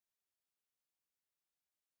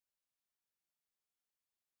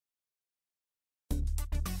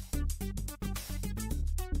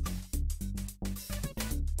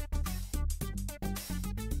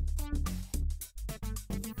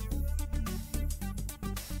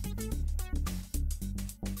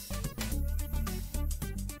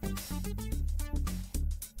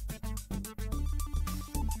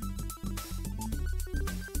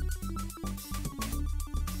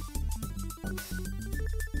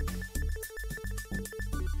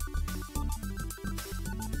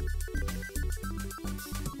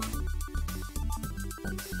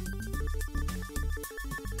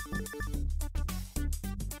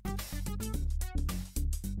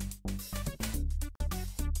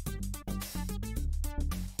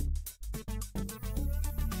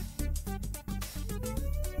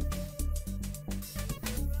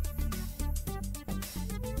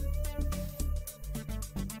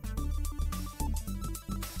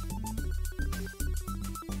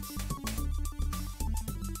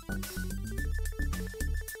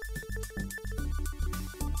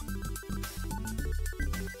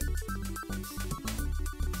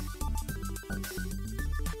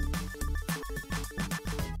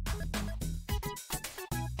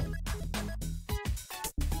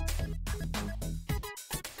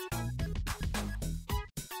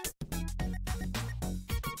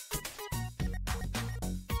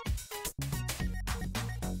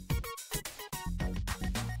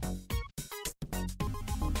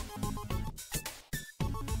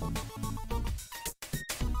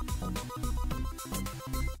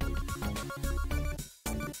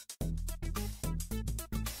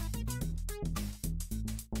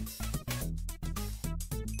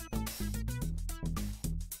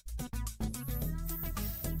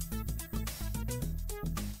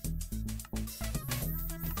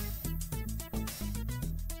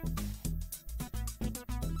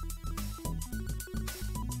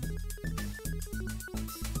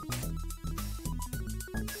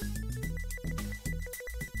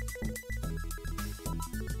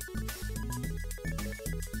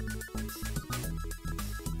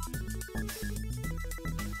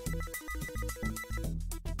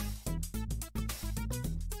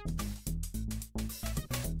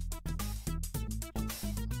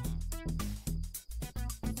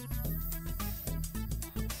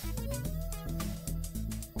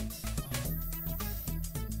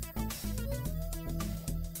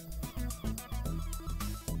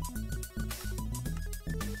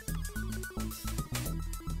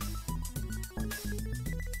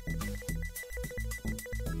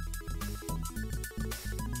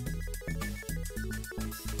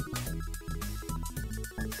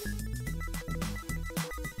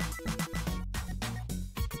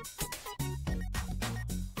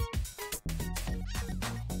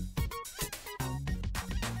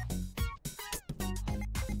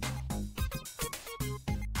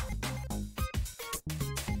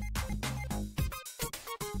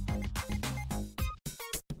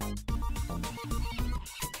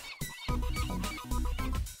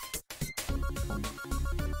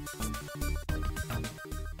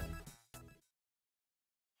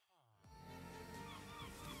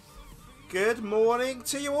Good morning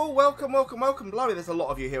to you all. Welcome, welcome, welcome. Blimey, there's a lot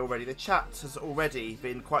of you here already. The chat has already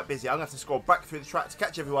been quite busy. I'm going to have to scroll back through the chat to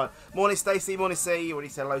catch everyone. Morning, Stacey. Morning, C. You already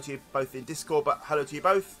said hello to you both in Discord, but hello to you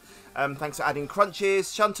both. Thanks for adding crunches.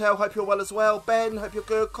 Chantel, hope you're well as well. Ben, hope you're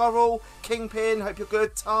good. Coral, Kingpin, hope you're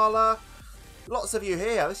good. Tala, lots of you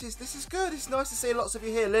here. This is good. It's nice to see lots of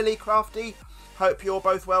you here. Lily, Crafty, hope you're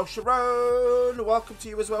both well. Sharon, welcome to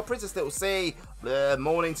you as well. Princess Little C,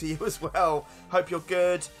 morning to you as well. Hope you're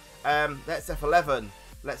good. Let's F11.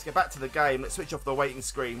 Let's get back to the game. Let's switch off the waiting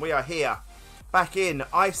screen. We are here, back in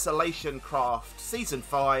IsolationCraft Season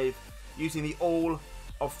 5, using the All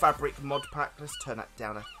of Fabric mod pack. Let's turn that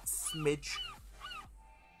down a smidge.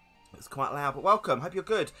 It's quite loud, but welcome. Hope you're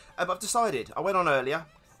good. I've decided. I went on earlier.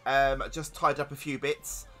 Just tied up a few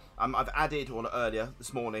bits. I've added, or earlier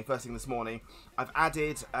this morning, first thing this morning, I've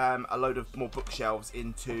added a load of more bookshelves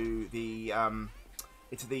into the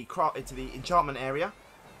enchantment area.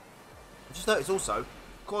 I just noticed also,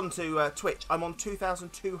 according to Twitch, I'm on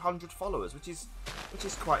 2,200 followers, which is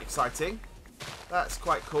quite exciting. That's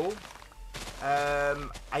quite cool.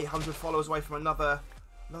 800 followers away from another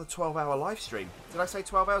 12-hour live stream. Did I say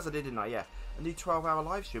 12 hours? I did, didn't I? Yeah, a new 12-hour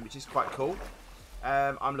live stream, which is quite cool.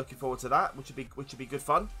 I'm looking forward to that, which would be good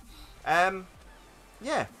fun.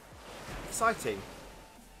 Yeah, exciting.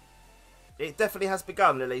 It definitely has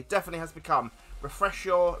begun, Lily. Definitely has become. Refresh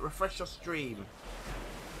your stream.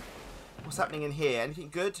 What's happening in here? Anything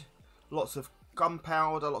good? Lots of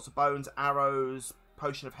gunpowder, lots of bones, arrows,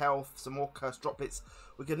 potion of health, some more cursed droplets.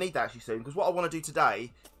 We're going to need that actually soon, because what I want to do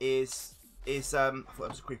today is I thought there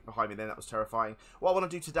was a creeper behind me then, that was terrifying. What I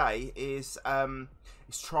want to do today is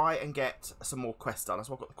try and get some more quests done. That's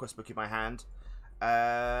why I've got the quest book in my hand.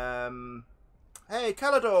 Hey,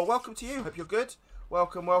 Calador, welcome to you. Hope you're good.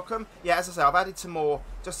 Welcome, welcome. Yeah, as I say, I've added some more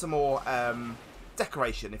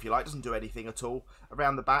decoration, if you like. Doesn't do anything at all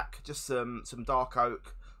around the back. Just some dark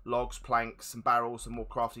oak logs, planks, some barrels, some more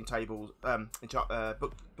crafting tables,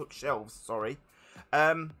 bookshelves. Sorry.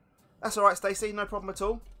 That's all right, Stacey. No problem at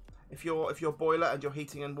all. If your boiler and your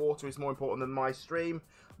heating and water is more important than my stream,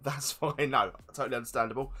 that's fine. No, totally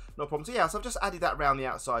understandable. No problem. So yeah, so I've just added that around the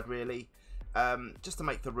outside, really, just to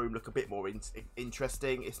make the room look a bit more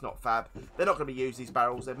interesting. It's not fab. They're not going to be used, these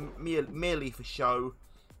barrels. They're merely for show.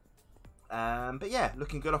 But yeah,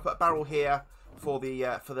 looking good. I put a barrel here for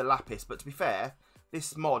the lapis. But to be fair,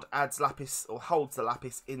 this mod adds lapis, or holds the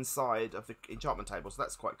lapis inside of the enchantment table, so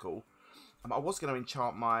that's quite cool. I was going to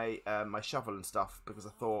enchant my my shovel and stuff because I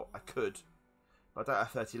thought I could, but I don't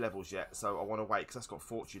have 30 levels yet, so I want to wait because that's got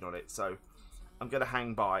fortune on it. So I'm going to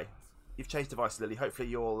hang by. You've changed device, Lily. Hopefully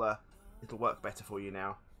it'll work better for you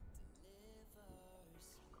now.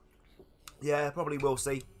 Yeah, probably will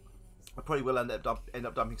see. I probably will end up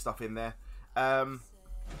dumping stuff in there.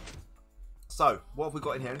 So what have we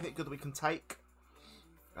got in here? Anything good that we can take?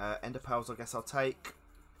 Ender pearls, I guess I'll take.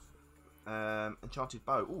 Enchanted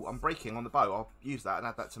bow. Oh, I'm breaking on the bow. I'll use that and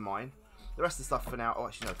add that to mine. The rest of the stuff for now. Oh,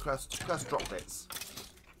 actually no. Cursed droplets.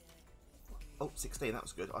 Oh, 16. That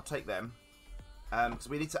was good. I'll take them. So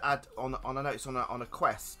we need to add on a notice on a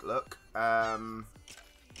quest. Look,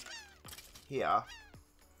 here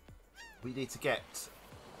we need to get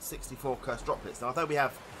 64 cursed droplets. Now, although we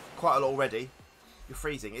have quite a lot already, you're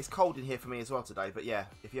freezing. It's cold in here for me as well today. But yeah,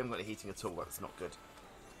 if you haven't got any heating at all, that's not good.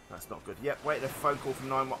 That's not good. Yep, waiting a phone call from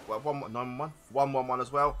 111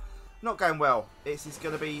 as well. Not going well. It's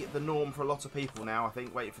going to be the norm for a lot of people now, I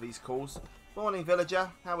think, waiting for these calls. Morning,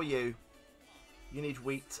 villager. How are you? You need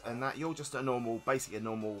wheat and that. You're just a normal, basically a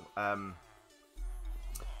normal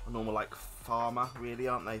like farmer, really,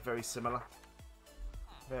 aren't they? Very similar.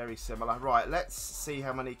 Very similar. Right, let's see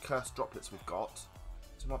how many cursed droplets we've got.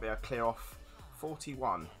 So we might be able to clear off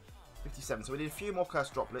 41, 57. So we need a few more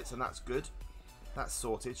cursed droplets, and that's good. That's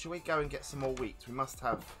sorted. Shall we go and get some more wheat? We must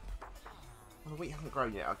have... Well, the wheat hasn't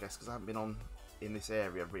grown yet, I guess, because I haven't been in this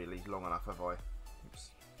area really long enough, have I? Oops.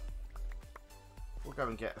 We'll go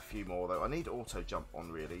and get a few more, though. I need auto jump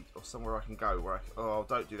on, really, or somewhere I can go where I... Oh,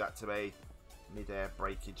 don't do that to me. Mid-air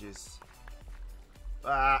breakages.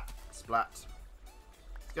 Ah! Splat.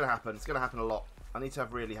 It's going to happen. It's going to happen a lot. I need to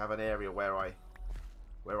really have an area where I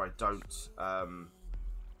don't...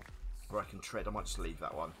 where I can tread. I might just leave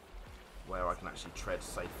that one. Where I can actually tread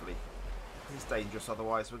safely. It's dangerous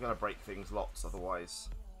otherwise. We're going to break things lots otherwise.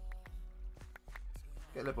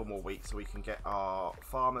 Get a little more wheat so we can get our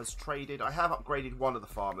farmers traded. I have upgraded one of the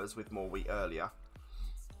farmers with more wheat earlier.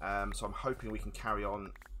 So I'm hoping we can carry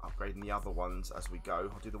on upgrading the other ones as we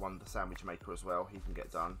go. I'll do the one with the sandwich maker as well. He can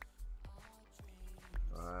get done.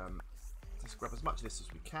 Let's grab as much of this as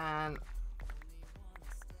we can.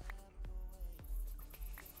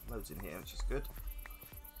 Loads in here, which is good.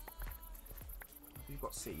 you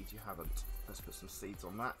got seeds? You haven't. Let's put some seeds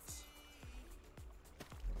on that.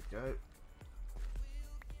 There we go.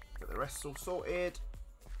 Get the rest all sorted.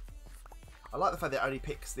 I like the fact that it only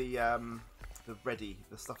picks the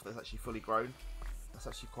stuff that's actually fully grown. That's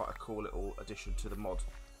actually quite a cool little addition to the mod.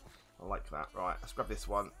 I like that. Right, let's grab this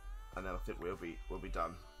one, and then I think we'll be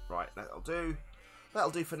done. Right, that'll do. That'll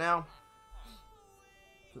do for now.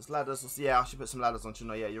 Put ladders. Yeah, I should put some ladders on,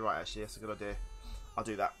 shouldn't I? Yeah, you're right. Actually, that's a good idea. I'll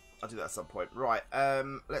do that. I'll do that at some point. Right.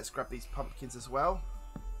 Let's grab these pumpkins as well.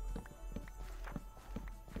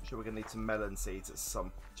 I'm sure we're gonna need some melon seeds at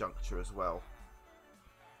some juncture as well.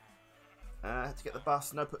 To get the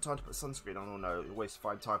bus, no time to put sunscreen on. Oh no, always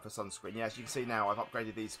find time for sunscreen. Yeah, as you can see now, I've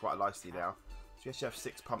upgraded these quite nicely now. So we actually have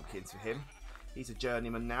 6 pumpkins for him. He's a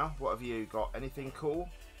journeyman now. What have you got? Anything cool?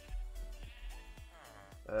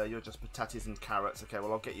 You're just potatoes and carrots. Okay,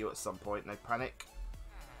 well I'll get you at some point. No panic.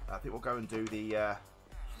 I think we'll go and do the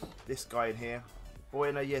this guy in here. Boy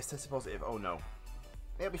in a year's tested positive. Oh no.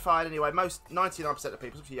 It'll be fine anyway. 99% of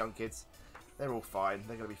people, especially young kids, they're all fine.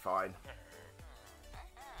 They're going to be fine.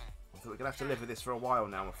 We're going to have to live with this for a while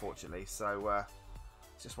now, unfortunately. So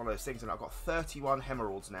it's just one of those things. And I've got 31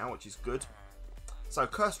 emeralds now, which is good. So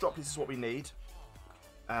curse droplets is what we need.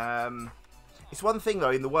 It's one thing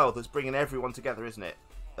though in the world that's bringing everyone together, isn't it?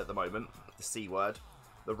 At the moment, the C word,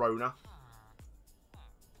 the Rona.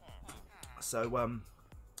 So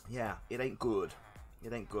yeah, it ain't good.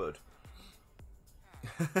 It ain't good.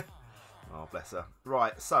 Oh bless her.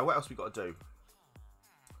 Right. So what else we got to do?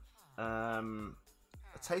 A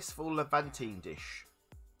tasteful Levantine dish.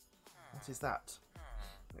 What is that?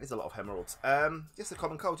 It is a lot of emeralds. Just a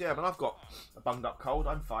common cold, yeah, but I've got a bunged up cold,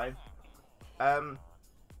 I'm fine.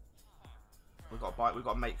 We've got to bite, we've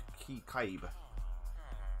got to make key cabe.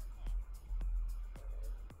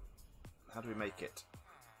 How do we make it?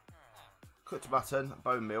 Cooked mutton,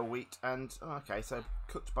 bone meal, wheat, and oh, okay, so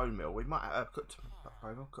cooked bone meal. We might have cooked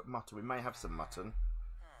bone meal, cooked mutton. We may have some mutton.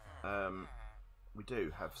 We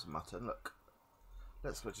do have some mutton. Look,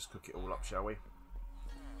 let's go just cook it all up, shall we?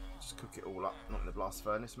 Just cook it all up. Not in the blast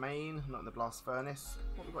furnace, main. Not in the blast furnace.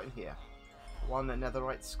 What have we got in here? 1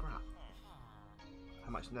 netherite scrap.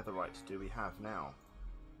 How much netherite do we have now?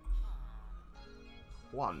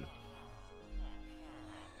 1.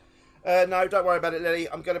 No, don't worry about it, Lily.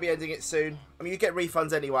 I'm going to be ending it soon. I mean, you get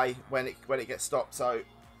refunds anyway when it gets stopped. So,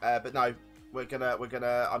 but no, I'm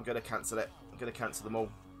gonna cancel it. I'm gonna cancel them all.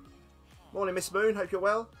 Morning, Miss Moon. Hope you're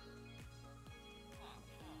well.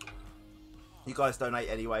 You guys donate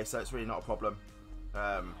anyway, so it's really not a problem.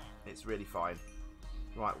 It's really fine.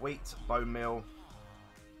 Right, wheat, bone meal.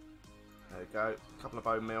 There we go. A couple of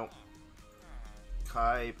bone meal.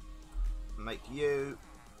 Okay. Make you.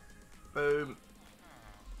 Boom.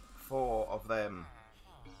 4 of them.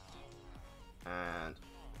 And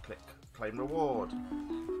click claim reward.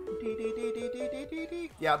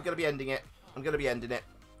 Yeah, I'm going to be ending it.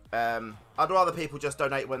 I'd rather people just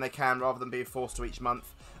donate when they can rather than being forced to each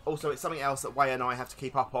month. Also, it's something else that Way and I have to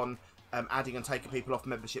keep up on, adding and taking people off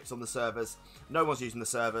memberships on the servers. No one's using the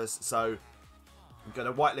servers, so I'm going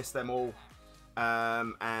to whitelist them all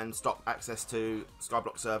and stop access to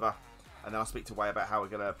Skyblock server. And then I'll speak to Way about how we're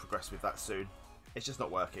going to progress with that soon. It's just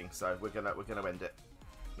not working, so we're gonna end it.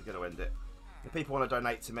 We're gonna end it. If people want to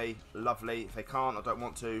donate to me, lovely. If they can't, I don't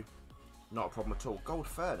want to, not a problem at all. Gold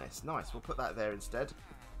furnace, nice. We'll put that there instead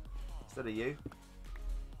of you,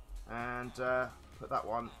 and put that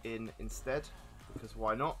one in instead because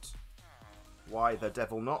why not? Why the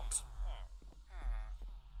devil not?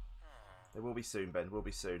 There will be soon, Ben. Will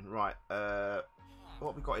be soon. Right. What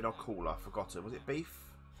have we got in our cooler? Forgotten. Was it beef?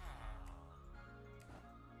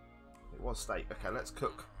 It was steak. Okay, let's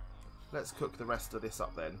cook the rest of this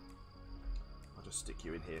up then. I'll just stick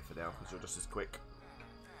you in here for now because you're just as quick.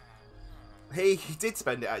 He did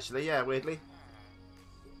spend it actually, yeah, weirdly.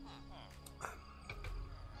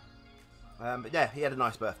 But yeah, he had a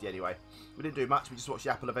nice birthday anyway. We didn't do much, we just watched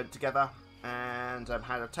the Apple event together and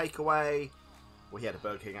had a takeaway. Well, he had a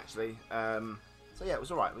Burger King actually. So yeah, it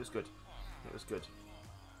was alright, it was good. It was good.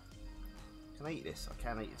 Can I eat this? I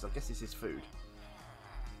can eat this. I guess this is food.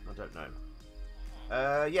 I don't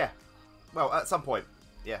know. Yeah. Well, at some point.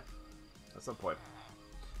 Yeah. At some point.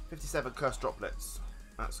 57 cursed droplets.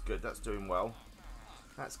 That's good. That's doing well.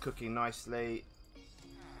 That's cooking nicely.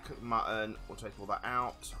 Cooked mutton. We'll take all that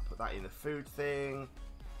out. Put that in the food thing.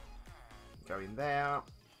 Go in there.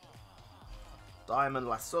 Diamond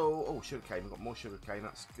lasso. Oh, sugarcane. We've got more sugarcane.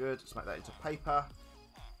 That's good. Let's make that into paper.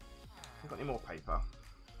 We've got any more paper?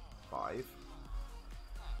 5.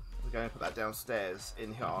 We're going to put that downstairs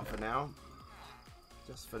in here for now.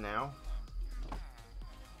 Just for now.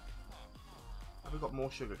 Have we got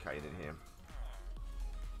more sugarcane in here?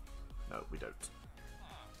 No, we don't.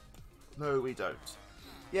 No, we don't.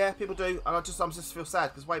 Yeah, people do, and I just feel sad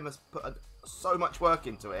because Weymouth's put so much work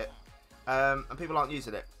into it, and people aren't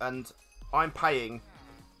using it. And I'm paying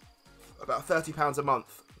about £30 a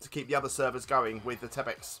month to keep the other servers going with the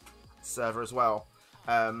Tebex server as well.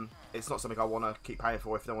 It's not something I want to keep paying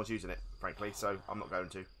for if no one's using it, frankly. So I'm not going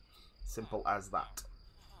to. Simple as that.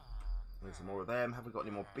 There's some more of them. Have we got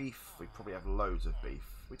any more beef? We probably have loads of beef.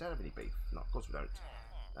 We don't have any beef. No, of course we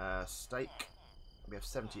don't. Steak. We have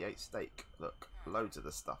 78 steak. Look, loads of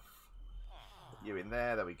the stuff. Put you in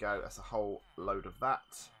there. There we go. That's a whole load of that.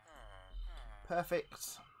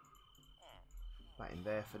 Perfect. That in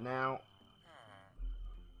there for now.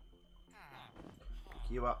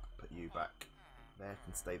 Pick you up. Put you back. There,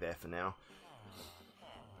 can stay there for now.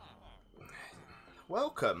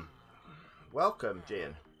 Welcome. Welcome,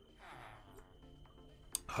 Gian.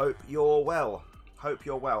 Hope you're well. Hope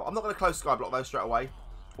you're well. I'm not going to close Skyblock though straight away.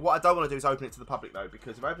 What I don't want to do is open it to the public though,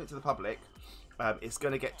 because if I open it to the public, it's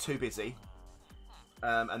going to get too busy,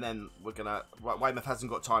 and then we're gonna. Weymouth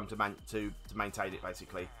hasn't got time to maintain it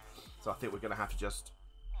basically, so I think we're going to have to just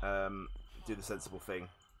do the sensible thing.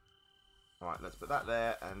 All right, let's put that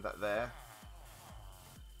there and that there.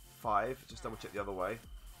 5. Just double check the other way.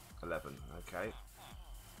 11. Okay.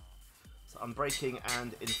 So Unbreaking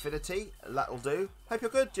and Infinity. That'll do. Hope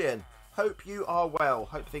you're good, Jin. Hope you are well.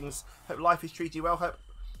 Hope life is treating you well. Hope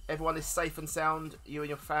everyone is safe and sound. You and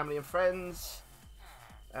your family and friends.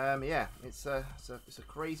 Yeah, it's a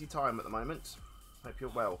crazy time at the moment. Hope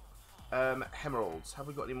you're well. Emeralds. Have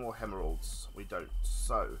we got any more emeralds? We don't.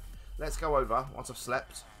 So let's go over once I've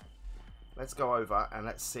slept. Let's go over and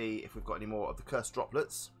let's see if we've got any more of the cursed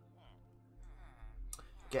droplets.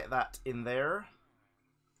 Get that in there.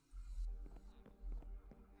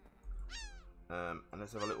 And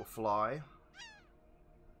let's have a little fly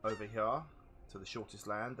over here to the shortest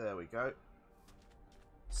land. There we go.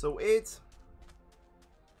 Sorted.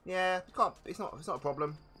 Yeah, it's not a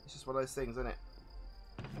problem. It's just one of those things, isn't it?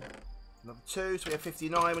 Another 2, so we have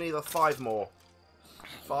 59. We need 5 more.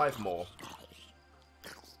 5 more.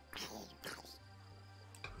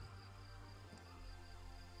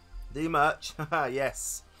 New merch,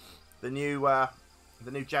 yes. The new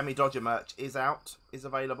Jammy Dodger merch is out, is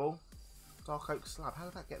available. Dark Oak Slab, how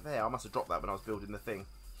did that get there? I must have dropped that when I was building the thing.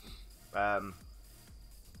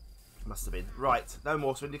 Must have been. Right, no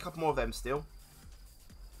more, so we need a couple more of them still.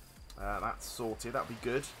 That's sorted, that'll be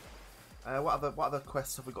good. What other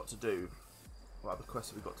quests have we got to do? What other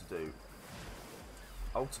quests have we got to do?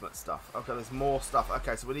 Ultimate stuff. Okay, there's more stuff.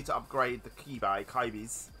 Okay, so we need to upgrade the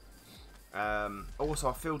Kybes. Also,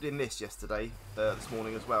 I filled in this yesterday, this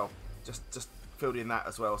morning as well. Just filled in that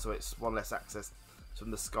as well, so it's one less access from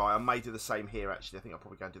the sky. I may do the same here, actually. I think I'll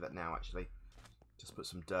probably go and do that now, actually. Just put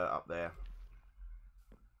some dirt up there.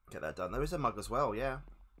 Get that done. There is a mug as well, yeah.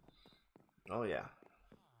 Oh, yeah.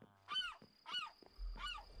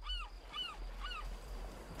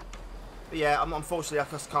 But yeah, unfortunately, I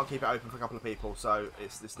just can't keep it open for a couple of people, so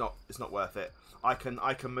it's not worth it. I can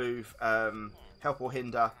move Help or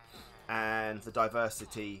Hinder and the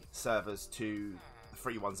diversity servers to the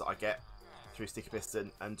free ones that I get through Sticky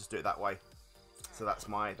Piston, and just do it that way. So that's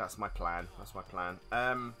my plan. That's my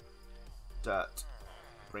plan. Dirt.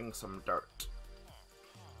 Bring some dirt.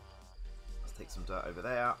 Let's take some dirt over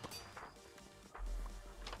there.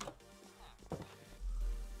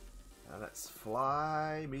 And let's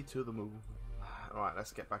fly me to the moon. Alright,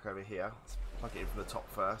 let's get back over here. Let's plug it in from the top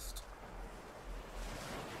first.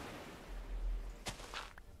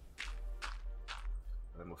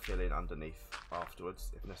 Then we'll fill in underneath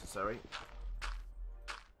afterwards if necessary.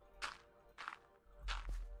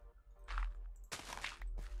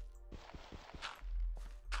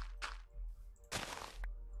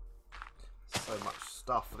 So much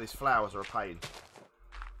stuff. These flowers are a pain.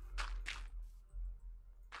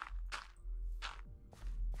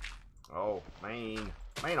 Oh, main.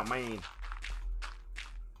 Main on main.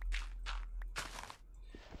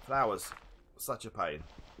 Flowers. Such a pain.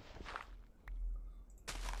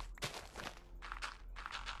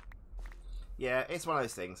 Yeah, it's one of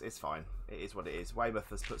those things. It's fine. It is what it is. Weymouth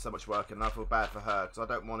has put so much work in, and I feel bad for her because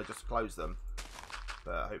I don't want to just close them.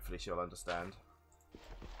 But hopefully she'll understand.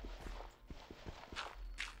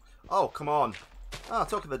 Oh, come on. Ah,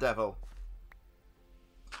 talk of the devil.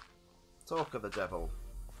 Talk of the devil.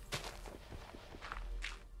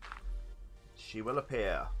 She will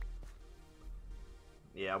appear.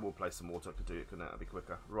 Yeah, I will place some water. I could do it, couldn't it? That'd be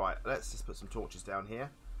quicker. Right, let's just put some torches down here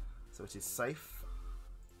so it is safe.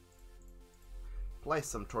 Place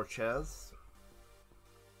some torches.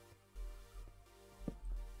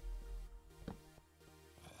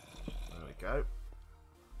 There we go.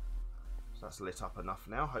 That's lit up enough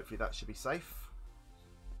now. Hopefully that should be safe.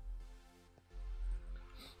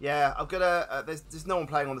 Yeah, I'm gonna. There's no one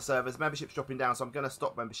playing on the servers. Membership's dropping down, so I'm gonna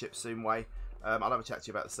stop membership soon. I'll have a chat to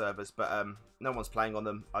you about the servers, but no one's playing on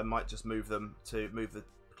them. I might just close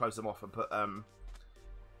them off and put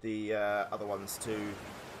the other ones to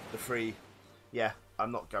the free. Yeah,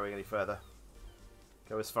 I'm not going any further.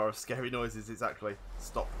 Go as far as scary noises. Exactly.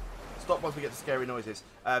 Stop once we get to scary noises.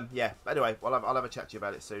 Yeah. Anyway, I'll have a chat to you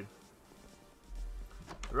about it soon.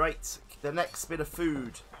 Right, the next bit of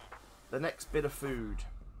food.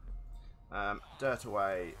 Dirt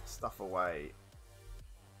away, stuff away.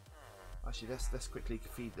 Actually, let's quickly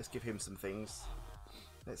feed. Let's give him some things.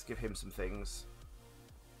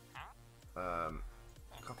 A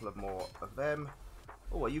couple of more of them.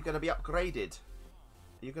 Oh, are you going to be upgraded?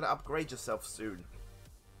 Are you going to upgrade yourself soon?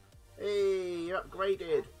 Hey, you're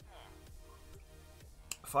upgraded.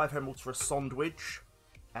 5 emeralds for a sandwich,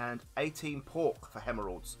 and 18 pork for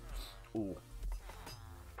emeralds. Ooh.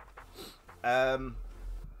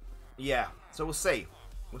 Yeah. So we'll see.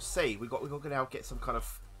 We're going to now get some kind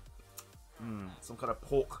of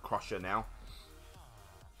pork crusher now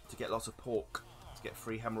to get lots of pork to get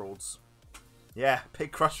free emeralds. Yeah,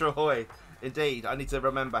 pig crusher ahoy! Indeed, I need to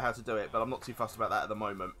remember how to do it, but I'm not too fussed about that at the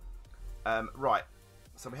moment. Right.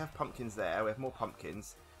 So we have pumpkins there. We have more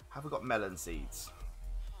pumpkins. Have we got melon seeds?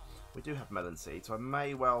 We do have melon seeds, so I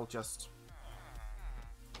may well just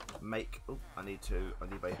make. Oh, I need a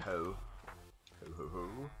hoe.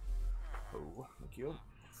 Ho, thank you.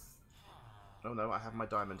 Oh no, I have my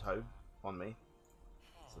diamond hoe on me,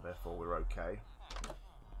 so therefore we're okay.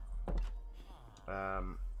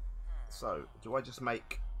 So do I just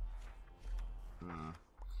make?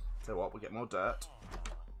 So what? We get more dirt.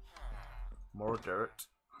 More dirt.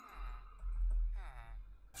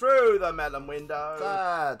 Through the melon window.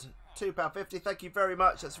 Dad, £2.50. Thank you very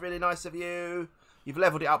much. That's really nice of you. You've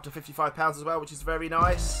leveled it up to £55 as well, which is very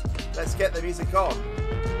nice. Let's get the music on.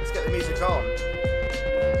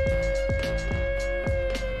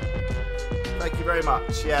 Thank you very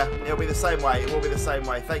much. Yeah, it'll be the same way. It will be the same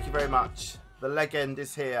way. Thank you very much. The legend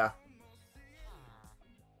is here.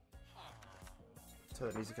 Turn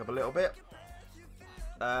the music up a little bit.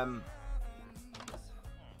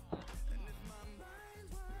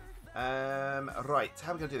 Right,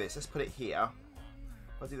 how are we going to do this? Let's put it here.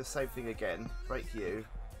 I'll do the same thing again. Break you.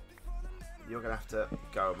 You're going to have to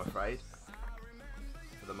go, I'm afraid.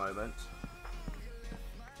 For the moment.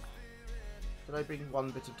 Did I bring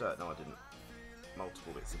one bit of dirt? No, I didn't.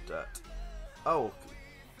 Multiple bits of dirt. Oh,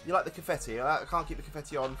 you like the confetti? I can't keep the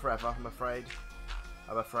confetti on forever, I'm afraid.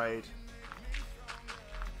 Oh,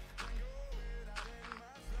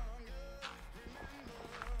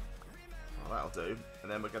 that'll do.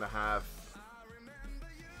 And then we're going to have...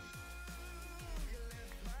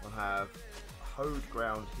 We'll have hoed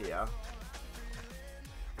ground here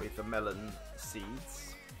with the melon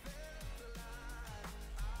seeds.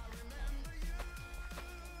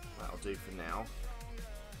 That'll do for now.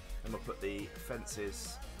 Then we'll put the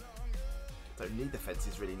fences. Don't need the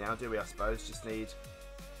fences really now, do we? I suppose just need.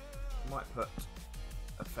 Might put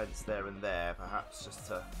a fence there and there, perhaps, just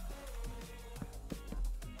to.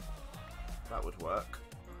 That would work.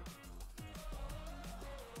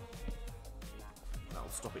 That'll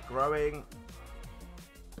stop it growing.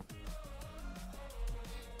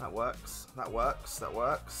 That works. That works. That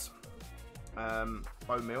works. Bone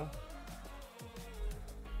meal.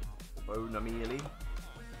 Bone mealy.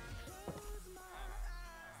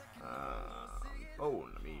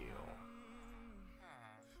 Bone meal.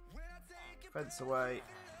 Fence away.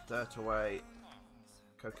 Dirt away.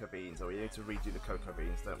 Cocoa beans. Oh, we need to redo the cocoa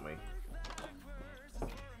beans, don't we? I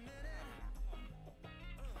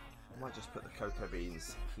might just put the cocoa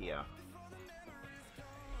beans here.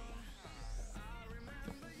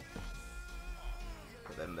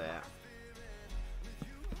 Put them there.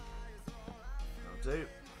 That'll do.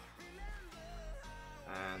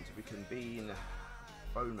 And we can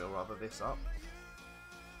bone meal rather this up.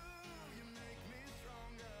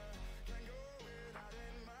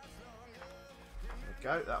 There we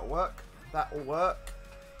go, that'll work. That'll work.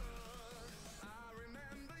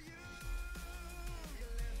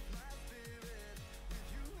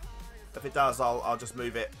 If it does, I'll just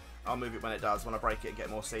move it. I'll move it when it does. When I break it and get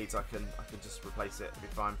more seeds, I can just replace it. It'll be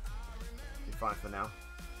fine. It'll be fine for now.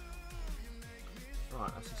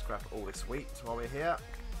 Right, let's just grab all this wheat while we're here.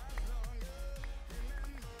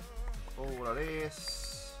 All of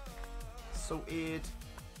this. Salted.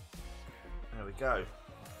 There we go.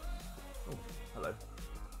 Oh, hello.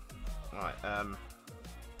 Right,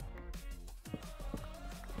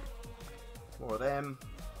 more of them.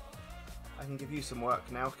 I can give you some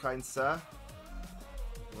work now, kind sir.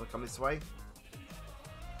 You want to come this way?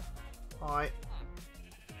 Hi.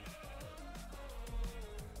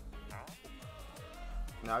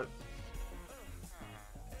 No.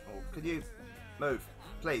 Oh, could you move,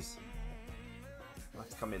 please? I have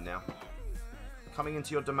to come in now. Coming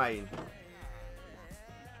into your domain.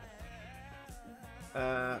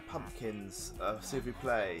 Pumpkins, s'il vous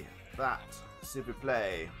plaît. That, s'il vous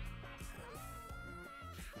plaît.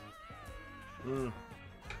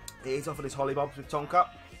 He's off on his hollybobs with Tonka.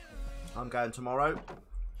 I'm going tomorrow.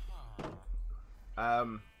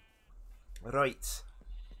 Right.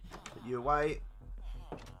 Put you away.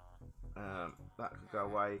 That can go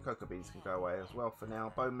away. Cocoa beans can go away as well for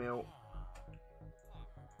now. Bone meal.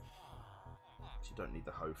 You don't need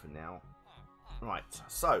the hoe for now. Right,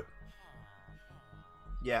 so.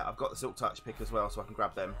 Yeah, I've got the Silk Touch pick as well, so I can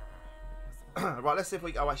grab them. Right, let's see if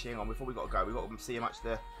we... Oh, actually, hang on. Before we got to go, we've got to see how much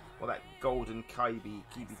the... What that golden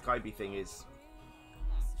Kaibi thing is.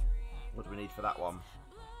 What do we need for that one?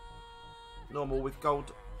 Normal with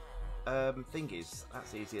gold thingies.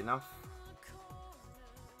 That's easy enough.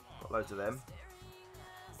 Got loads of them.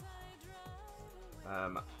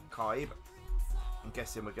 Kaib. I'm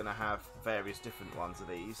guessing we're going to have various different ones of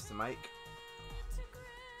these to make.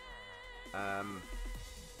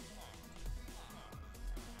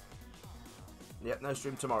 Yep, no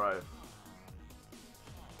stream tomorrow.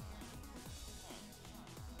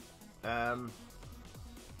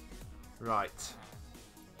 Right.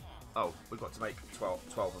 Oh, we've got to make 12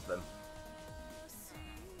 of them.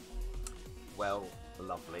 Well,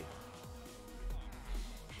 lovely.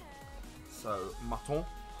 So, mutton.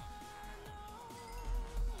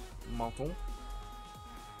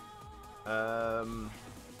 I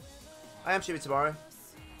am streaming tomorrow.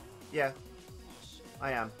 Yeah,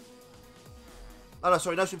 I am. Oh no,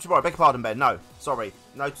 sorry, no stream tomorrow. Beg your pardon, Ben. No, sorry,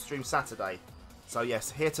 no stream Saturday. So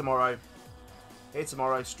yes, here tomorrow. Here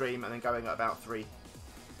tomorrow, stream, and then going at about 3.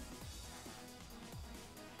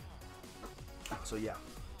 So yeah.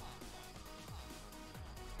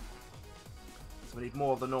 So we need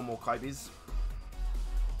more of the normal Kaibis.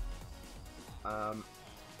 There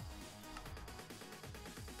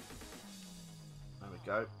we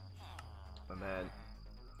go. And then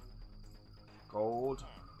gold.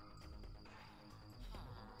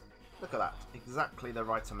 Look at that. Exactly the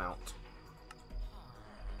right amount.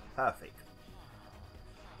 Perfect.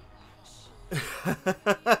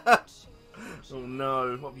 Oh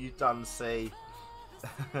no, what have you done, C?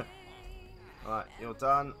 Right, you're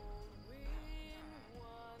done.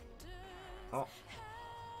 Oh.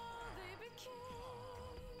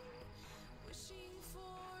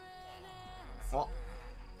 What?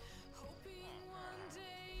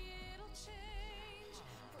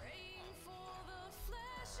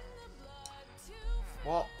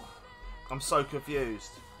 What? I'm so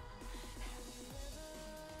confused.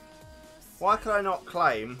 Why can I not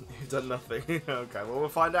claim you've done nothing? Okay, well we'll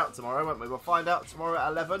find out tomorrow, won't we? We'll find out tomorrow at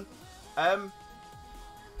 11. I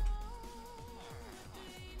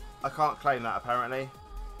can't claim that apparently.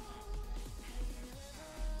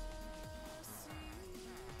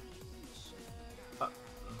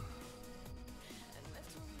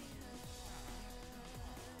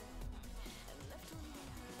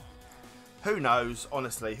 Who knows?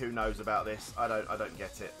 Honestly, who knows about this? I don't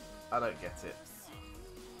get it. I don't get it.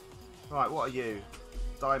 Right, what are you?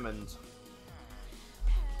 Diamond.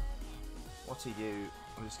 What are you?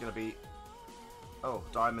 I'm just going to be... Oh,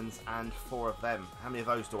 diamonds and 4 of them. How many of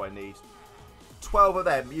those do I need? 12 of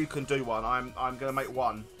them. You can do one. I'm going to make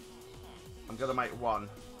one. I'm going to make one.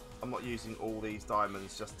 I'm not using all these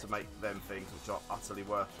diamonds just to make them things which are utterly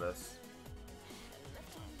worthless.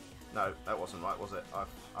 No, that wasn't right, was it? I've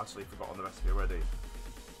actually forgotten the recipe already.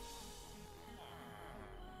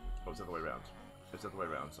 Oh, it's the other way around. It's the other way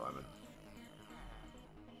around, Simon.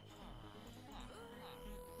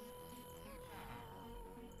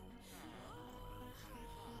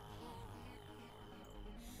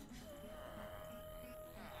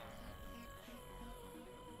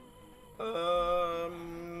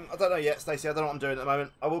 I don't know yet, Stacey. I don't know what I'm doing at the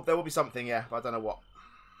moment. There will be something, yeah, but I don't know what.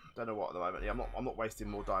 Don't know what at the moment. Yeah, I'm not wasting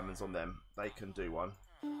more diamonds on them. They can do one.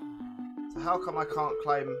 So how come I can't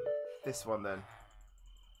claim this one then?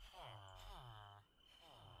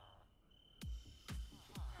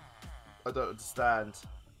 I don't understand.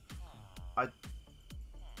 I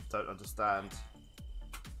don't understand.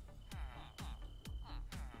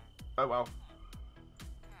 Oh well.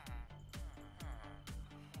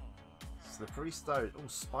 Slippery stone. Oh,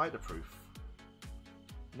 spider proof.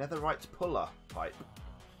 Netherite puller pipe.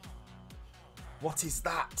 What is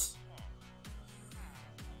that?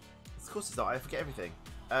 Of course it's not. I forget everything.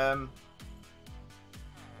 What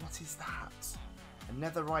is that? A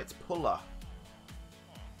netherite puller.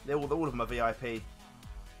 All of them are VIP.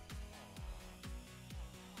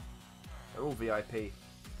 They're all VIP.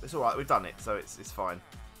 It's alright, we've done it, so it's fine.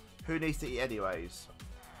 Who needs to eat anyways?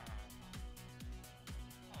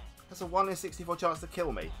 That's a 1 in 64 chance to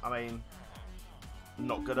kill me. I mean,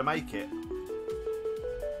 not gonna make it.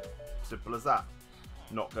 Simple as that.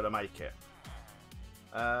 Not gonna make it.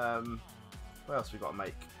 What else we got to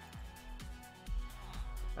make?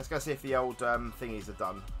 Let's go see if the old thingies are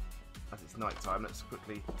done. As it's night time, let's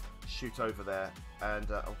quickly shoot over there. And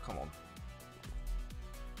oh, come on.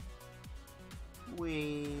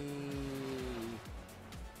 Whee!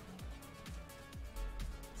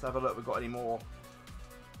 Let's have a look. We've got any more?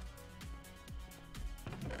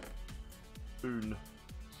 Un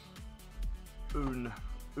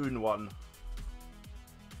one.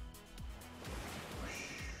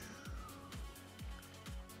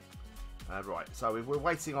 Right, so we're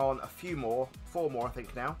waiting on a few more. 4 more, I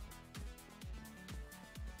think, now.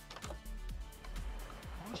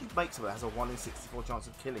 Why would you make something that has a 1 in 64 chance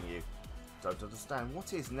of killing you? Don't understand.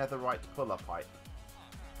 What is netherite puller pipe?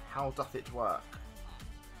 How doth it work?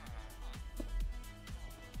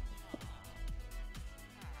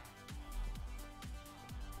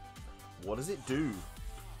 What does it do?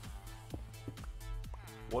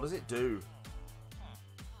 What does it do?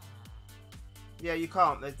 Yeah, you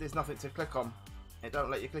can't. There's nothing to click on. It don't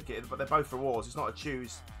let you click it, but they're both rewards. It's not a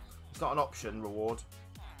choose. It's not an option reward.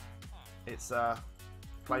 It's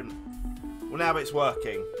plain. Well, now it's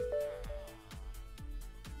working.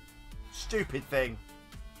 Stupid thing.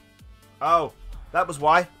 Oh, that was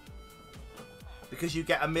why. Because you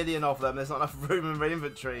get 1,000,000 of them. There's not enough room in my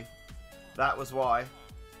inventory. That was why.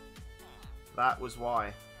 That was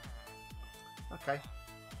why. Okay,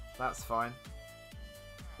 that's fine.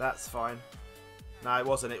 That's fine. No, it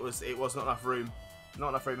wasn't. It was not enough room. Not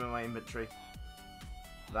enough room in my inventory.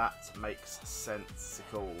 That makes sense.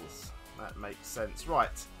 That makes sense.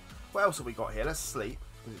 Right. What else have we got here? Let's sleep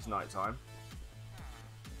because it's night time.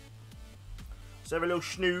 So have a little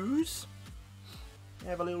snooze.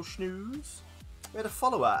 Have a little snooze. We had a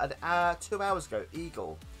follower 2 hours ago.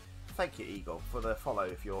 Eagle. Thank you, Eagle, for the follow.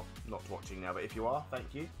 If you're not watching now, but if you are,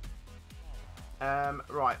 thank you.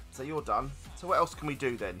 Right. So you're done. So what else can we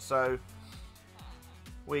do then? So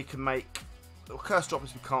we can make curse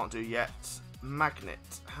droppers. We can't do yet. Magnet.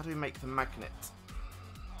 How do we make the magnet?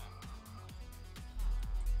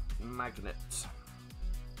 Magnet.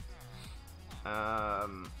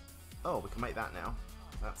 Oh, we can make that now.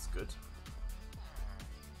 That's good.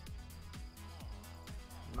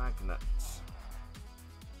 Magnet.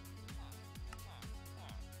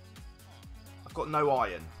 I've got no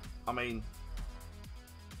iron. I mean,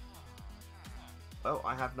 oh,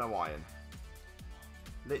 I have no iron.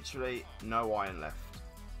 Literally no iron left.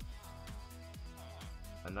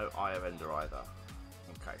 And no Eye of Ender either.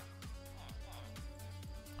 Okay.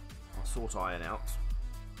 I'll sort iron out.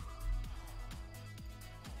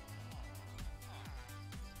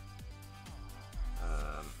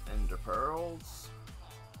 Ender pearls.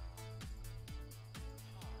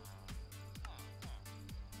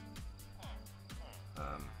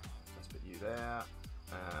 Let's put you there.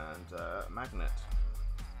 And magnet.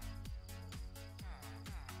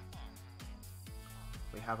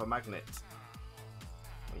 We have a magnet.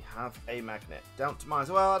 We have a magnet. Down to mines.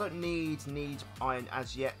 Well, I don't need iron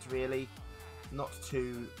as yet, really. Not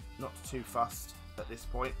too fussed at this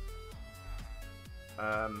point.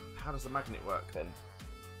 How does the magnet work then?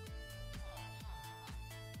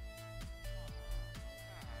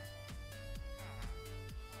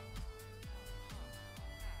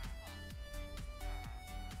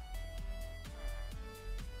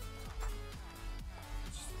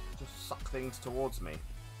 Just suck things towards me.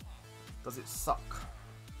 Does it suck?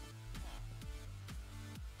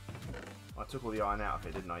 I took all the iron out of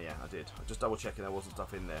it, didn't I? Yeah, I did. I just double checking there wasn't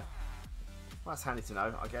stuff in there. Well, that's handy to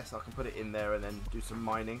know. I guess I can put it in there and then do some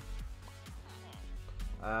mining.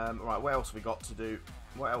 Right, what else we got to do?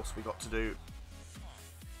 What else we got to do?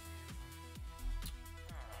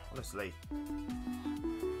 Honestly.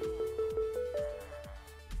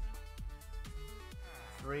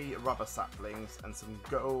 3 rubber saplings and some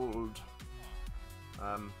gold.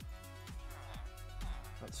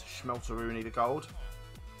 Let's schmelteroony the gold.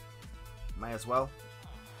 May as well.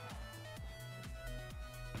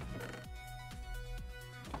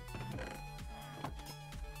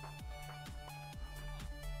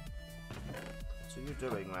 What are you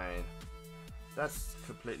doing, mate? That's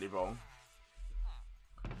completely wrong.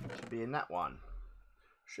 Should be in that one.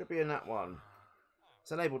 Should be in that one.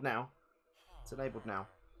 It's enabled now. It's enabled now.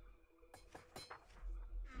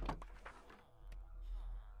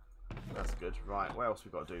 That's good. Right, what else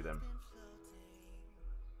we got to do then?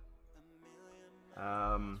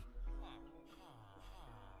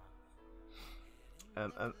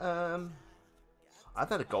 I've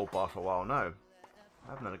had a gold bar for a while. No, I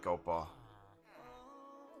haven't had a gold bar.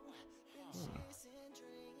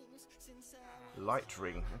 Light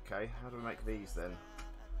ring. Okay, how do we make these then?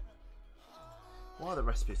 Why are the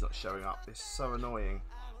recipes not showing up? It's so annoying.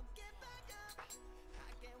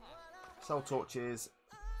 Soul torches,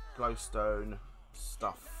 glowstone,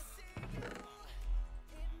 stuff.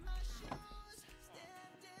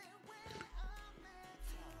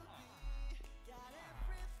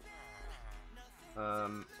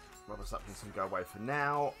 Rubber saplings can go away for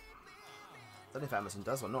now. Don't know if Amazon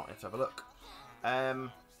does or not. Let's have a look.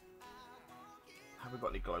 Have we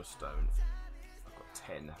got any glowstone? I've got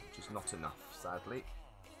 10, which is not enough, sadly.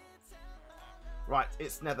 Right,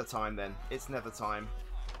 it's nether time then. It's nether time.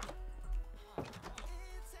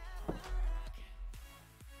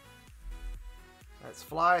 Let's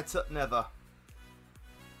fly to nether.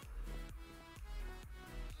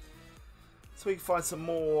 So we can find some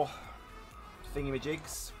more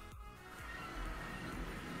thingamajigs.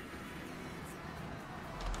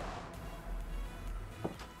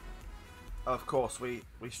 Oh, of course, we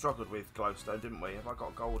struggled with glowstone, didn't we? Have I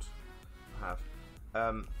got gold? I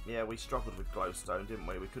have. Yeah, we struggled with glowstone, didn't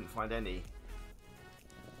we? We couldn't find any.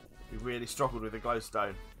 We really struggled with the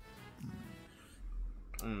glowstone.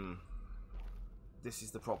 This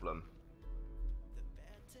is the problem.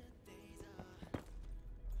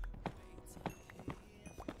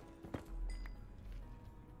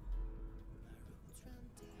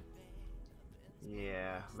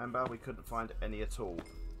 Yeah, remember we couldn't find any at all.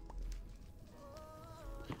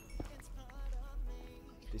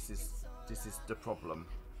 This is the problem.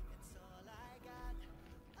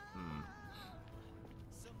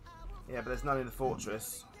 Yeah, but there's none in the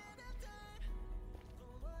fortress.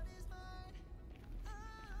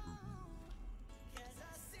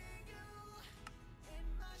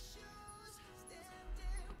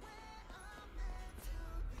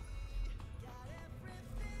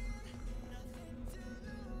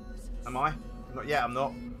 Am I? Not yet, I'm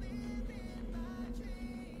not.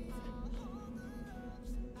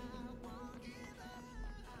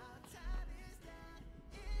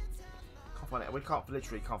 Can't find it. We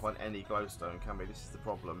literally can't find any glowstone, can we? This is the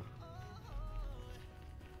problem.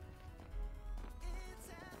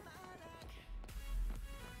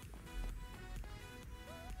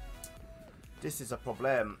 This is a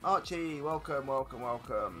problem. Archie, welcome, welcome,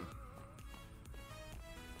 welcome.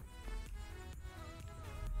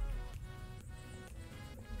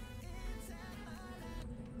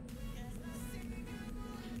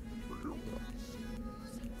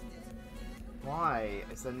 Why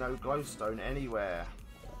is there no glowstone anywhere?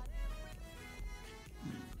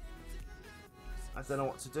 I don't know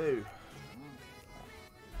what to do.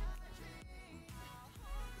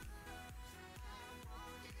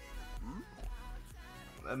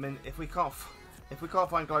 I mean, if we can't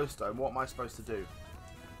find glowstone, what am I supposed to do?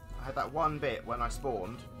 I had that one bit when I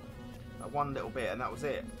spawned, that one little bit, and that was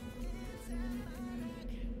it.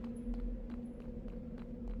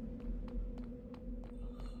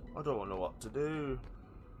 I don't know what to do.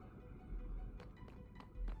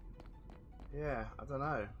 Yeah, I don't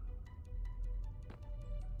know.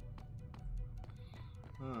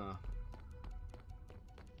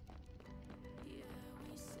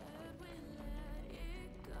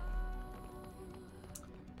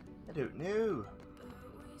 I don't know.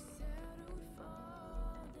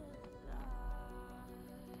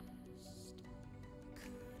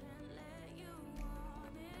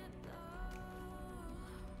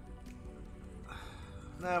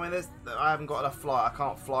 No, I mean, I haven't got enough flight. I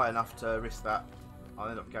can't fly enough to risk that. I'll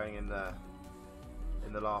end up going in the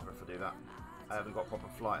lava if I do that. I haven't got proper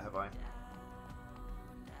flight, have I?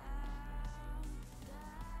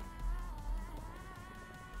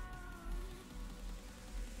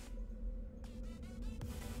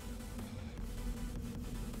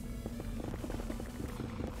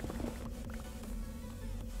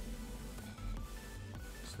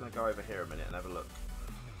 Just gonna go over here a minute and have a look.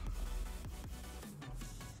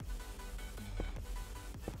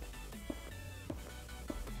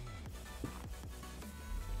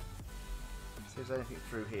 See if there's anything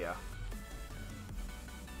through here.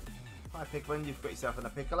 Hi Pigman, you've got yourself in a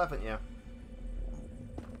pickle, haven't you?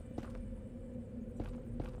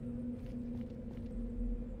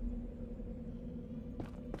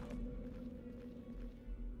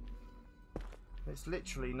 It's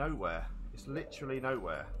literally nowhere. It's literally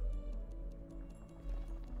nowhere.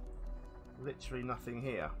 Literally nothing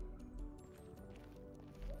here.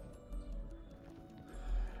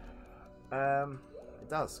 It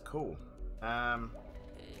does. Cool.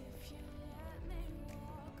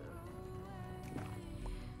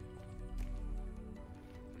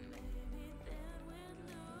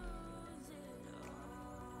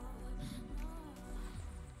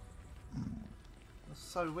 That's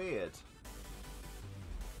so weird.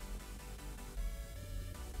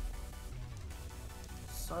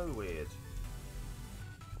 So weird.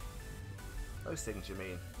 Those things, you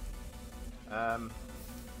mean?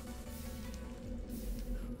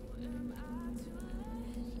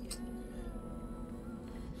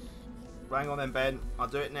 Hang on then, Ben. I'll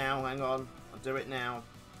do it now. Hang on. I'll do it now.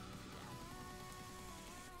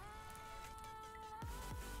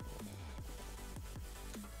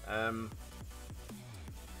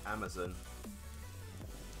 Amazon.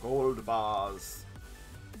 Gold bars.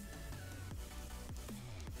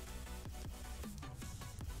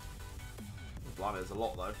 Blimey, there's a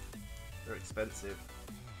lot though. They're expensive.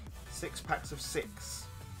 6 packs of 6.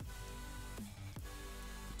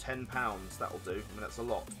 £10, that'll do. I mean, that's a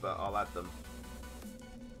lot, but I'll add them.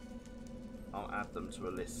 I'll add them to a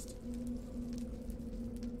list.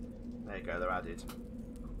 There you go, they're added.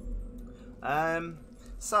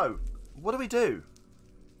 So, what do we do?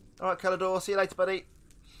 Alright, Calador, see you later, buddy.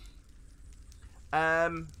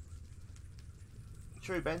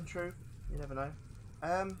 True, Ben, true. You never know.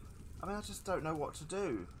 I mean, I just don't know what to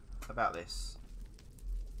do about this.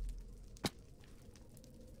 I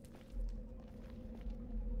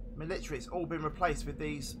mean, literally, it's all been replaced with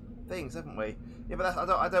these things, haven't we? Yeah, but that's,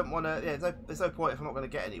 I don't want to. Yeah, there's no point if I'm not going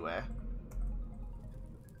to get anywhere.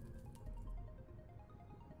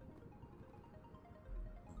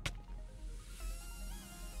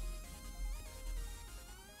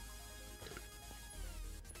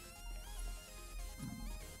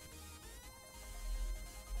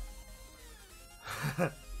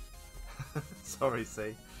 Sorry,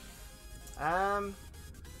 C.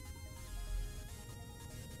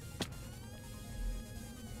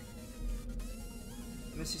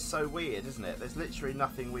 This is so weird, isn't it? There's literally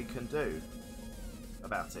nothing we can do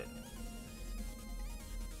about it.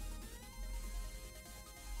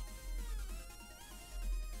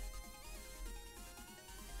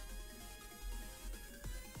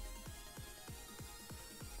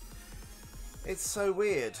 It's so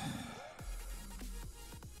weird.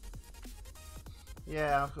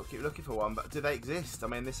 Yeah, I've got to keep looking for one, but do they exist? I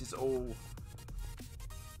mean, this is all...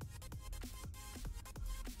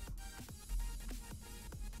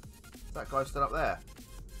 Is that glow still up there?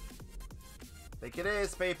 Think it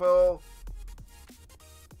is, people!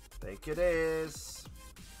 Think it is.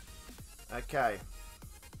 Okay.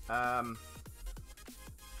 I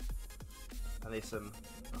need some...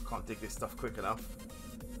 I can't dig this stuff quick enough.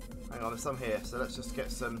 Hang on, there's some here, so let's just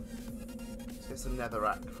get some... Let's get some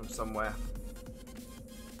netherrack from somewhere.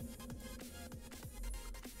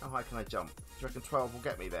 How high can I jump? Do you reckon 12 will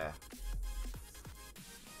get me there?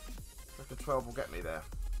 Do you reckon 12 will get me there?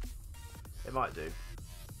 It might do.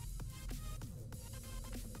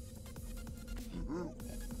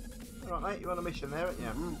 Alright, mate, you're on a mission there, aren't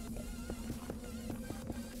you?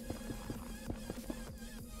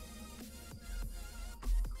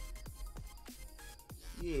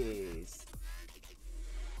 Yes.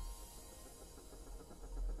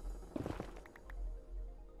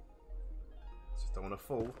 Just don't want to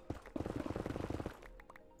fall.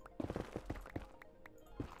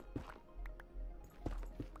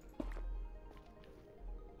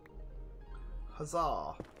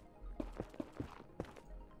 Huzzah!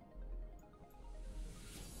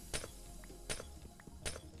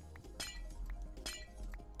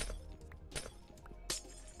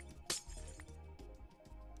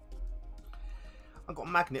 I've got a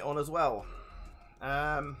magnet on as well.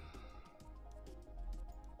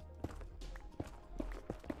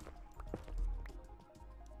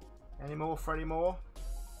 Any more for any more?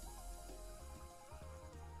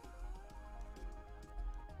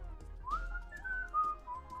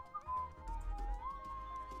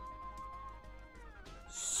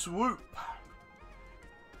 Swoop.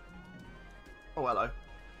 Oh, hello.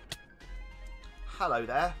 Hello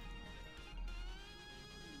there.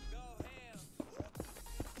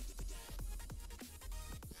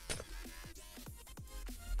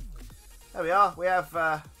 There we are. We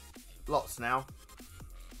have lots now.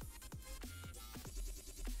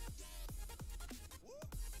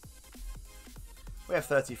 We have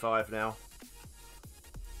 35 now.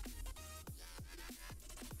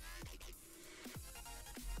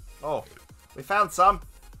 Oh, we found some.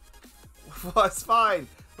 Well, it's fine.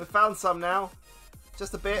 We found some now.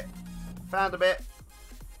 Just a bit. Found a bit.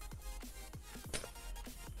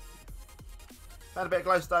 Found a bit of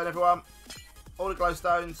glowstone, everyone. All the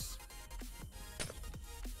glowstones.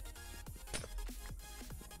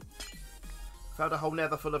 Found a whole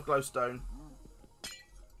nether full of glowstone.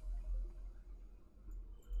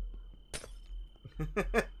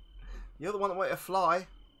 You're the one that wanted to fly.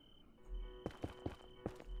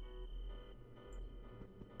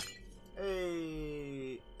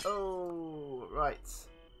 Hey. Oh, right.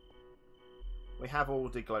 We have all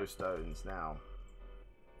the glowstones now.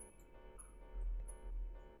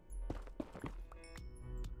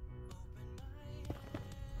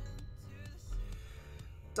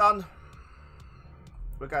 Done.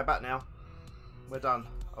 We're going back now. We're done.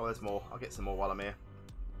 Oh, there's more. I'll get some more while I'm here.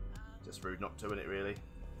 Just rude not to, isn't it, really?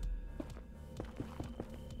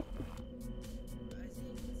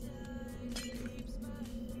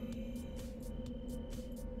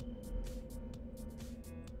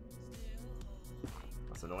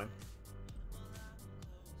 That's annoying.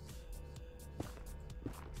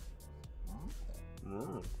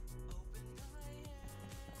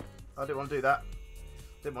 I didn't want to do that.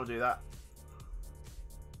 Didn't want to do that.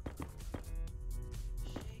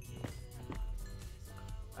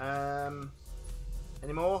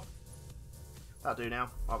 Any more? That'll do now.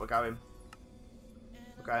 Right, we're going.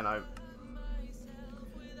 We're going home.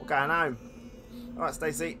 We're going home. Alright,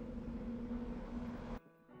 Stacey.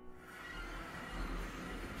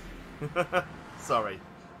 Sorry.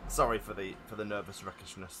 Sorry for the nervous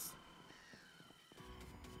wreckishness.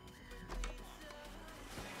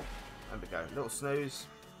 There we go. Little snooze.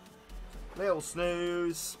 Little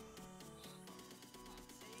snooze.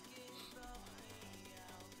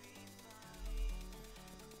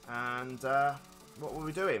 And what were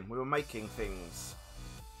we doing? We were making things.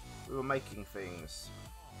 We were making things.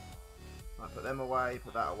 I put them away,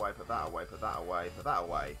 put that away, put that away, put that away, put that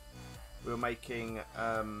away. We were making,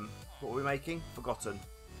 what were we making? Forgotten.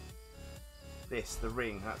 This, the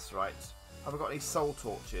ring, that's right. Have I got any soul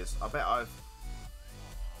torches? I bet I've...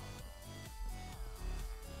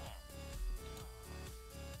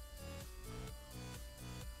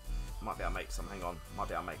 Might be able to make some, hang on. Might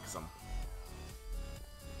be able to make some.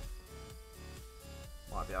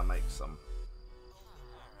 Might be able to make some.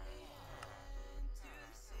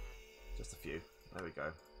 Just a few. There we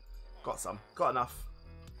go. Got some. Got enough.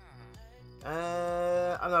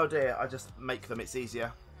 I've no idea. I just make them. It's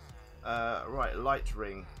easier. Right. Light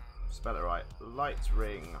ring. Spell it right. Light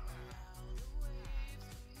ring.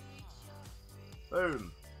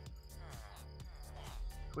 Boom.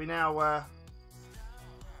 We now...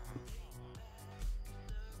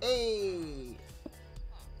 Hey!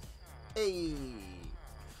 Hey!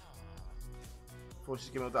 Before she's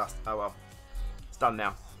giving all dust. Oh well. It's done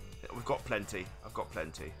now. We've got plenty. I've got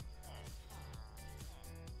plenty.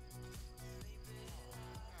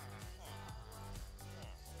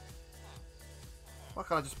 Why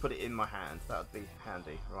can't I just put it in my hand? That would be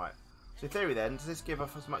handy. Right. So in theory then, does this give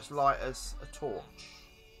off as much light as a torch?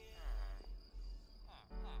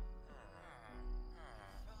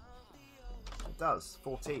 It does.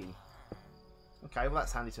 14. Okay, well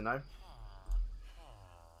that's handy to know.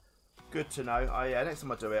 Good to know. Yeah, next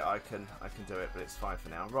time I do it, I can do it, but it's fine for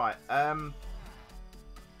now. Right.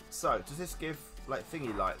 So does this give like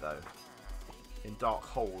thingy light though? In dark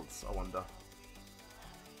holes, I wonder.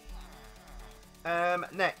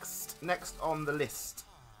 Next on the list,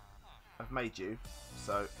 I've made you.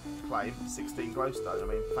 So claim 16 glowstone. I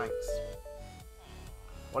mean, thanks.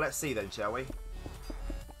 Well, let's see then, shall we?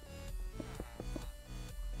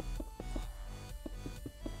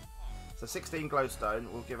 So 16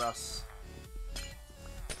 glowstone will give us...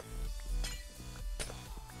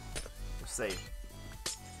 We'll see.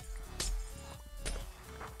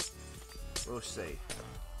 We'll see.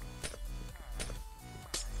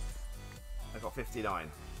 I got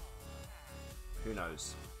 59. Who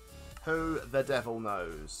knows? Who the devil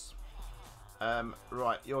knows?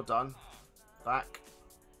 Right, you're done. Back.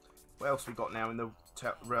 What else we got now in the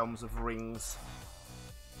realms of rings?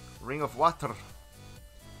 Ring of water.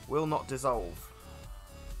 Will not dissolve.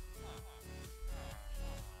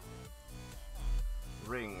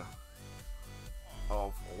 Ring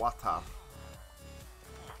of water.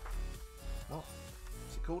 What?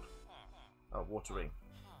 What's it called? Oh, water ring.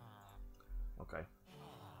 Okay.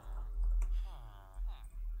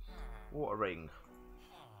 Water ring.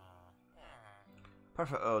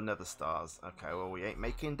 Perfect. Oh, nether stars. Okay, well, we ain't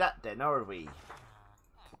making that then, are we?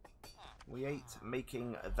 We ain't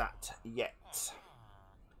making that yet.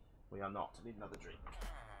 We are not. I need another drink.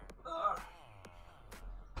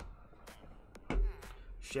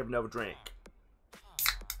 Should have another drink.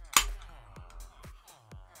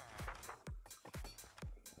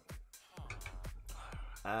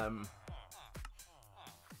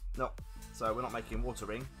 No. So we're not making water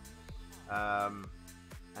ring. And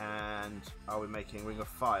are we making ring of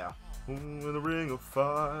fire? Oh, in a ring of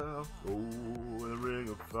fire. Oh, in a ring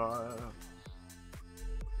of fire.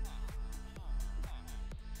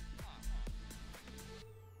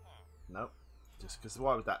 Nope. Just because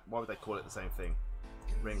why would they call it the same thing?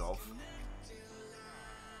 Ring of.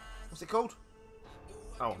 What's it called?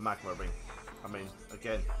 Oh, magma ring. I mean,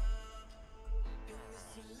 again.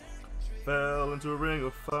 Fell into a ring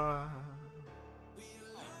of fire.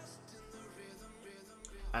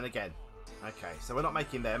 And again. Okay, so we're not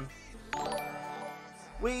making them.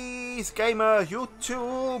 Wheeze Gamer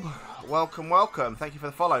YouTube. Welcome, welcome. Thank you for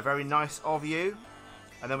the follow. Very nice of you.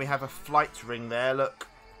 And then we have a flight ring there. Look.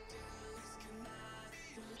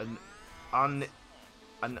 An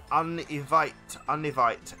univite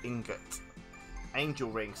ingot. Angel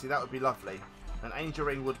ring. See, that would be lovely. An angel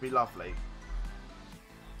ring would be lovely.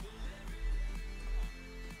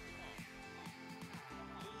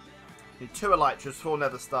 Need 2 elytras, 4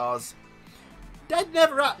 nether stars. Dead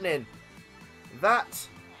never happening. That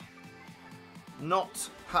not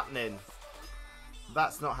happening.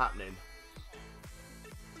 That's not happening.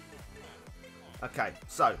 Okay,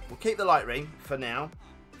 so we'll keep the light ring for now,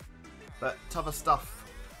 but other stuff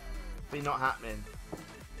be not happening.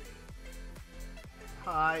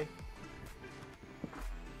 Hi.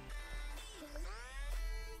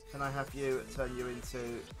 Can I have you turn you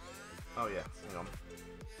into... Oh yeah, hang on.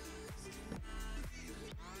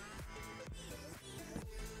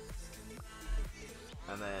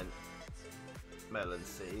 And then melon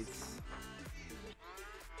seeds.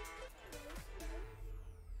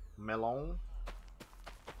 Melon.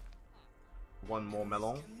 1 more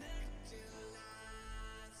melon.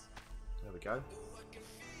 There we go.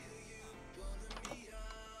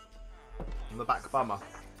 On the back bummer.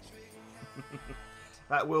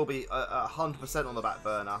 That will be 100% on the back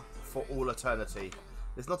burner for all eternity.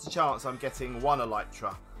 There's not a chance I'm getting 1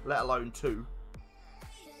 elytra, let alone 2.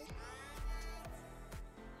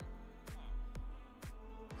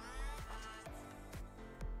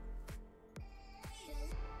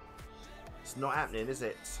 It's not happening, is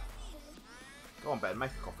it? Go on, Ben,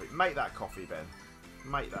 make a coffee. Make that coffee, Ben.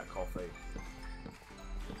 Make that coffee.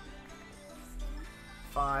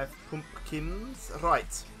 5 pumpkins.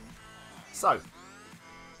 Right. So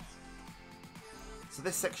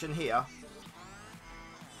this section here,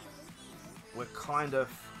 we're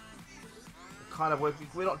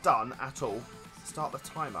not done at all. Start the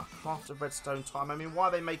timer. Craft a redstone time. I mean, why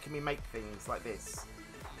are they making me make things like this?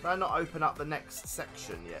 Can I not open up the next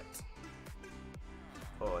section yet?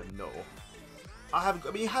 Oh no. I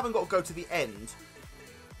mean, you haven't got to go to the end.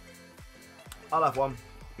 I'll have one.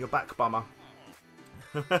 You're back, bummer.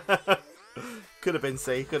 Could have been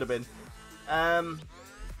C. Could have been.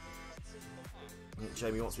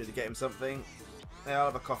 Jamie wants me to get him something. Yeah, I'll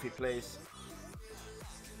have a coffee, please.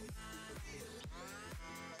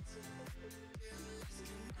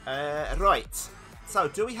 Right. So,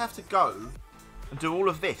 do we have to go and do all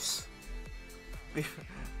of this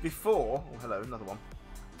before? Oh, hello, another one.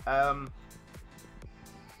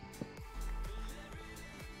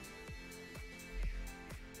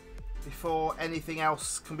 Before anything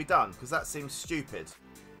else can be done, because that seems stupid.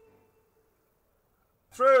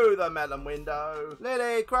 Through the melon window,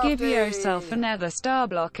 Lily Crafty. Give yourself another star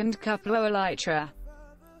block and couple of elytra.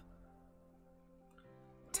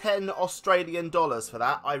 10 Australian dollars for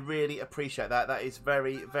that. I really appreciate that. That is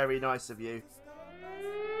very, very nice of you.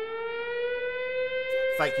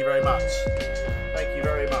 Thank you very much. Thank you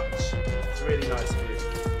very much. It's really nice of you.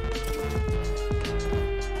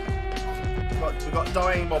 We've got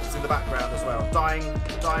dying mobs in the background as well. Dying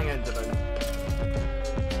Enderman.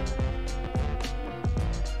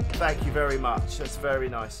 Thank you very much. That's very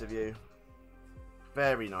nice of you.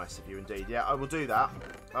 Very nice of you indeed. Yeah, I will do that.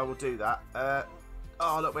 I will do that.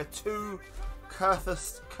 Oh, look, we're 2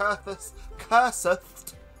 cursed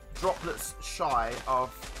droplets shy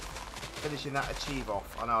of finishing that achieve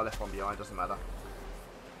off. I know I left one behind. Doesn't matter.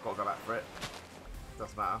 Got to go back for it.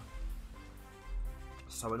 Doesn't matter.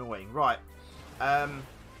 So annoying. Right.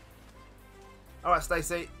 Alright,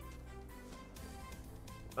 Stacey.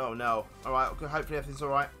 Oh no. Alright, hopefully everything's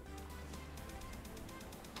alright.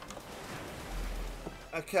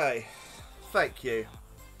 Okay. Thank you.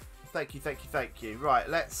 Thank you, thank you, thank you. Right,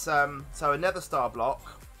 let's so a nether star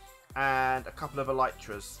block and a couple of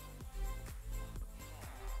elytras.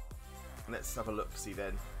 Let's have a look, see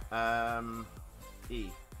then. E.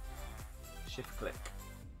 Shift click.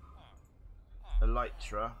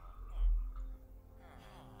 Elytra.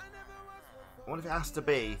 I wonder if it has to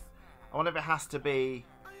be.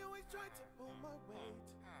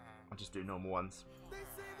 I'll just do normal ones.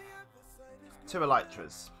 2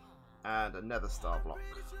 elytras and a nether star block.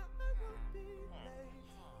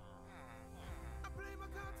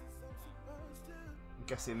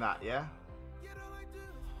 Guessing that, yeah?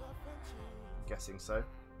 Guessing so.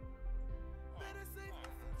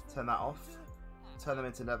 Turn that off. Turn them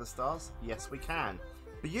into nether stars. Yes, we can.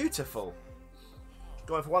 Beautiful.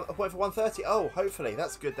 Going for 130. Oh, hopefully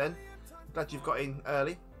that's good then. Glad you've got in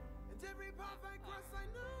early.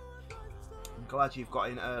 I'm glad you've got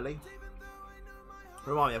in early.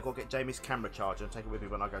 Remind me, I've got to get Jamie's camera charger and take it with me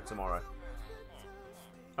when I go tomorrow.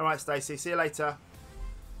 All right, Stacey. See you later.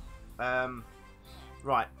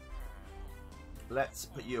 Right. Let's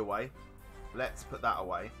put you away. Let's put that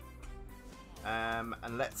away. And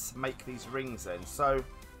let's make these rings then. So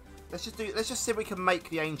let's just see if we can make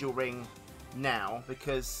the angel ring now,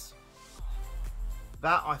 because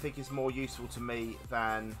that I think is more useful to me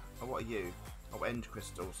than. Oh, what are you? Oh, end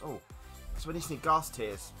crystals. Oh, so we need some gas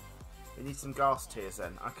tears. We need some gas tears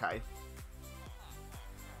then. Okay.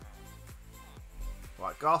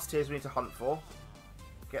 Right, gas tears we need to hunt for.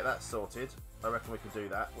 Get that sorted. I reckon we can do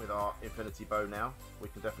that with our infinity bow now. We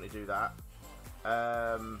can definitely do that.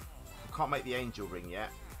 We can't make the angel ring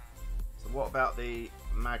yet. So what about the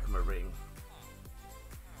magma ring?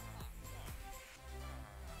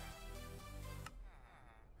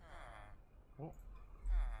 What?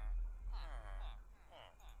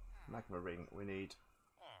 Magma ring. We need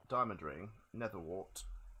diamond ring, nether wart.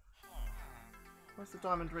 Where's the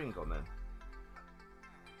diamond ring gone then?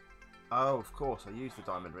 Oh, of course, I used the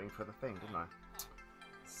diamond ring for the thing, didn't I?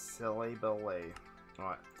 Silly Billy.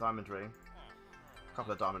 Alright, diamond ring. A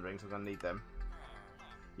couple of diamond rings, I'm going to need them.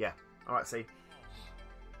 Yeah, alright, see.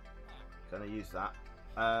 Going to use that.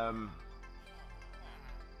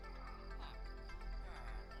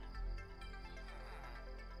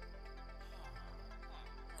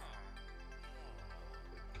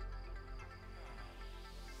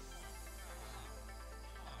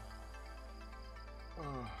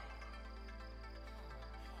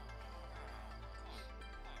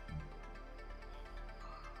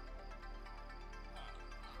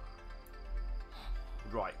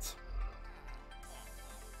 Right.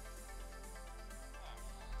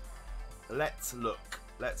 Let's look.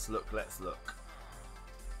 Let's look. Let's look.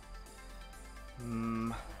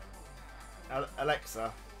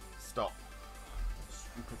 Alexa, stop.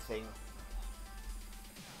 Stupid thing.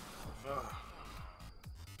 Ugh.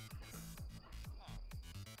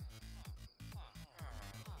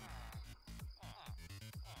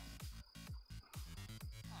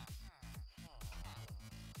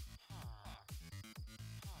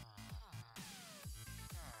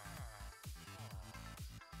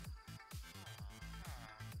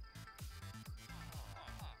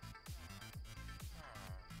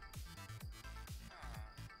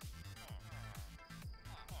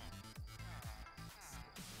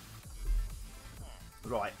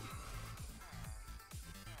 Right.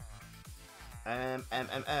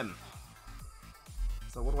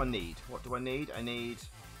 So what do I need? What do I need? I need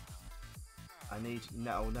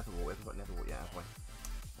no nether wart. We've got nether wart yet, have we?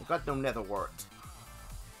 We've got no nether wart.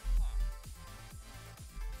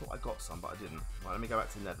 Thought I got some, but I didn't. Right, let me go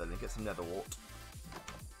back to nether and get some nether wart.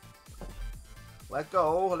 Let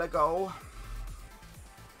go, let go.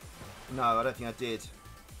 No, I don't think I did.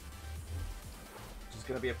 Which is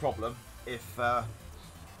going to be a problem if.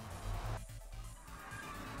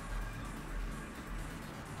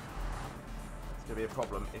 It's going to be a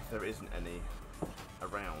problem if there isn't any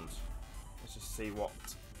around. Let's just see what.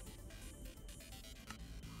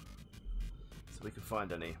 So we can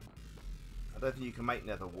find any. I don't think you can make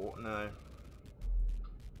nether wart, no. I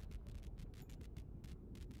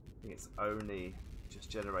think it's only just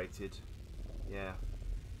generated. Yeah.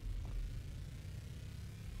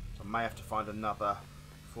 So I may have to find another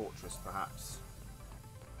fortress perhaps.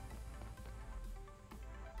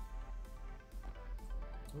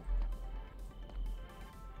 Ooh.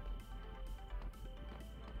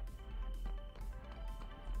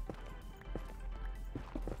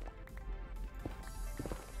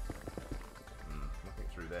 Nothing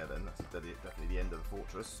through there then, that's definitely the end of the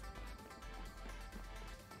fortress.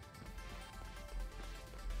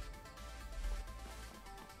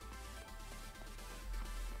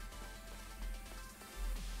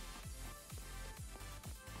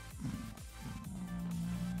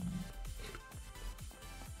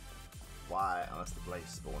 Why? Oh, that's the blaze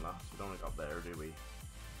spawner. We don't want to go up there, do we?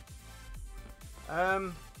 Yeah,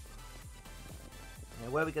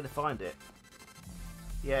 where are we going to find it?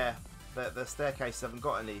 Yeah, the staircase haven't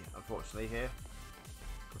got any, unfortunately, here.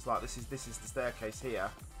 It's like this is the staircase here,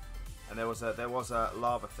 and there was a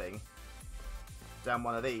lava thing down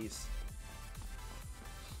one of these.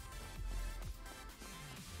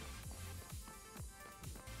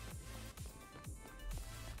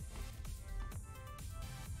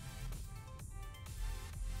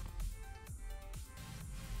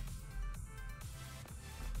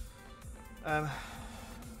 Um,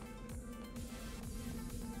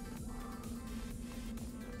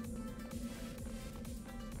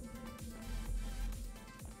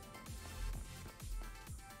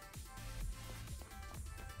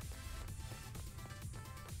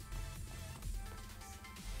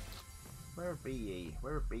 Where be ye?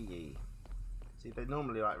 Where be ye? See, they're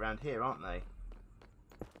normally like around here, aren't they?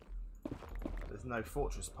 There's no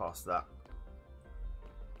fortress past that.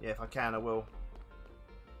 Yeah, if I can, I will.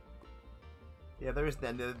 Yeah, there is.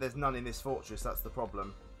 There's none in this fortress. That's the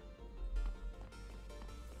problem.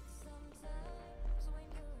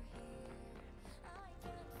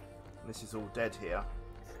 This is all dead here.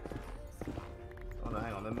 Oh no,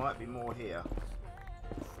 hang on. There might be more here.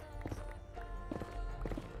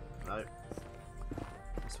 No.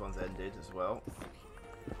 This one's ended as well.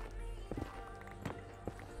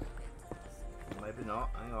 Maybe not.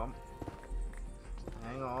 Hang on.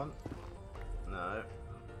 Hang on. No.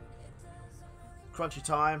 Crunchy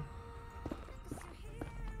time.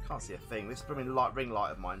 Can't see a thing. This blooming ring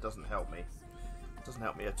light of mine doesn't help me. Doesn't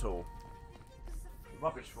help me at all.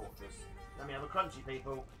 Rubbish fortress. Let me have a crunchy,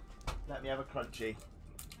 people. Let me have a crunchy.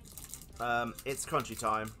 It's crunchy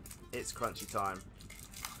time. It's crunchy time.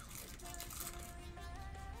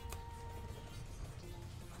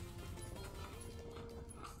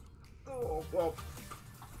 Oh, well.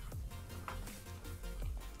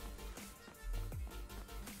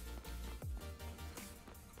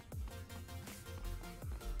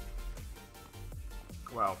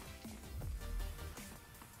 Well.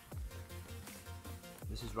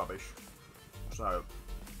 This is rubbish. So,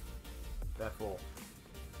 therefore,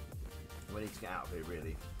 we need to get out of here,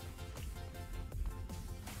 really.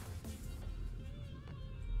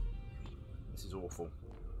 This is awful.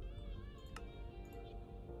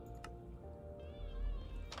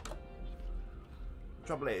 The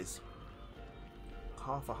trouble is,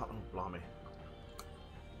 half a hut. Oh, blimey.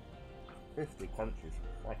 50 countries.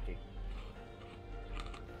 Crikey.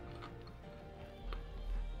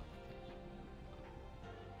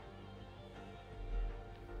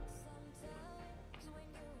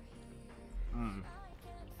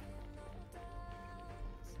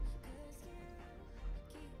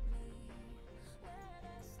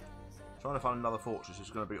 Trying to find another fortress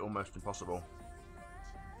is going to be almost impossible.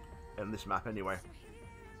 In this map, anyway.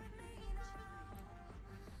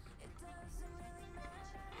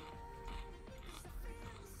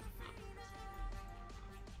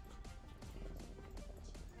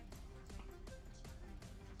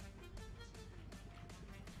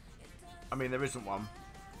 I mean, there isn't one.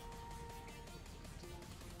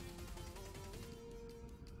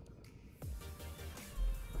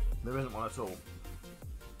 There isn't one at all.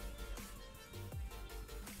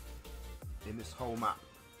 In this whole map.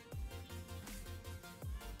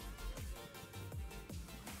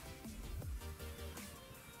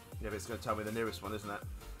 Yeah, but it's going to tell me the nearest one, isn't it?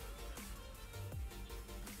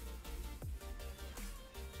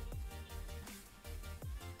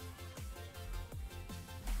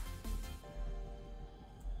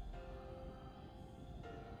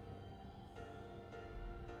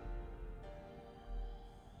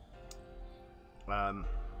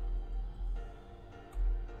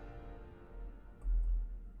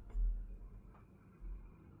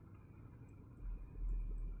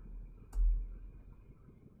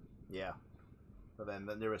 Yeah, but then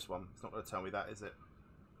the nearest one, it's not going to tell me that, is it?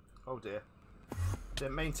 Oh dear.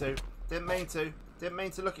 Didn't mean to. Didn't mean to. Didn't mean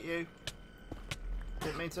to look at you.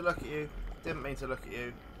 Didn't mean to look at you. Didn't mean to look at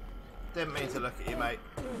you. Didn't mean to look at you, mate.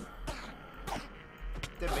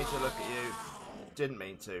 Didn't mean to look at you. Didn't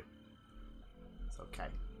mean to. It's okay.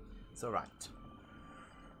 It's alright.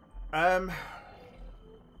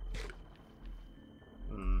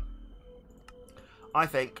 I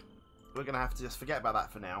think we're going to have to just forget about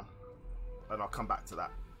that for now. And I'll come back to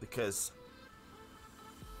that. Because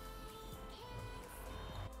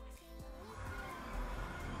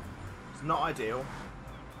it's not ideal.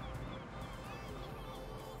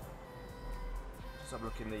 Just have a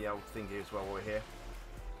look in the old thingy as well while we're here.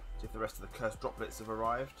 See if the rest of the cursed droplets have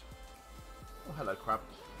arrived. Oh, hello, crab.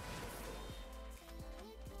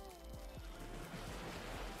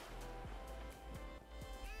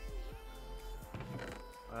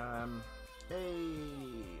 Hey,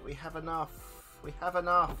 we have enough. We have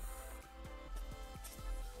enough.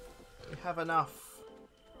 We have enough.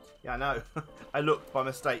 Yeah, I know. I looked by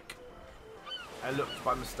mistake. I looked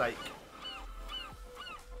by mistake.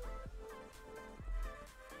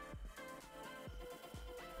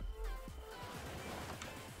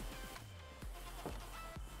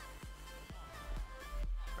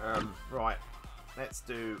 Right. Let's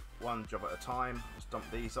do one job at a time. Just dump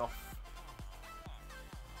these off.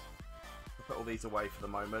 put all these away for the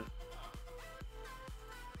moment.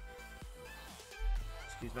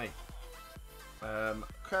 Excuse me.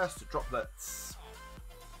 Cursed droplets.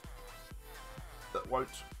 That won't...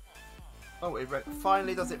 Oh, it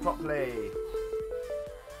finally does it properly.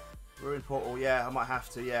 Ruined portal, yeah, I might have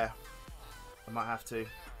to, yeah. I might have to.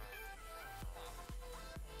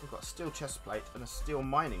 We've got a steel chest plate and a steel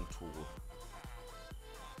mining tool.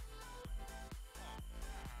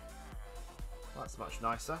 That's much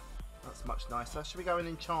nicer. That's much nicer. Should we go and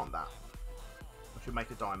enchant that? Or should we make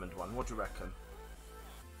a diamond one? What do you reckon?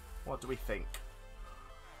 What do we think?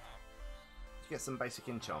 Let's get some basic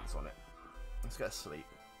enchants on it. Let's get a sleep.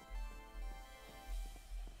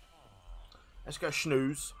 Let's go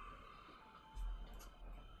snooze.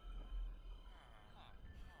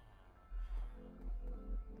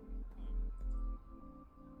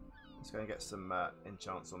 Let's go and get some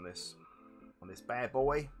enchants on this bad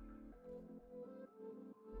boy.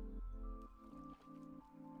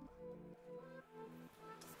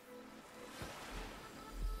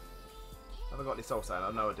 Have I got any soul sand? I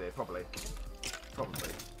have no idea. Probably.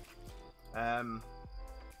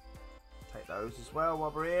 Take those as well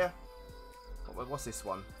while we're here. What's this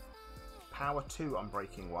one? Power 2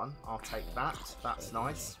 unbreaking 1. I'll take that. That's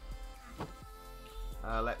nice.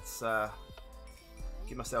 Let's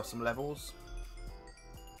give myself some levels.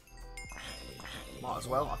 Might as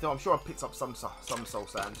well. I'm sure I picked up some soul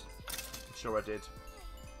sand. I'm sure I did.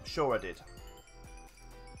 I'm sure I did.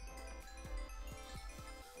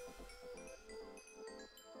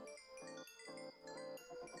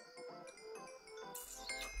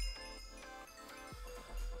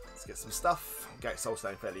 Let's get some stuff. Get soul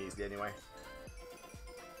stone fairly easily anyway.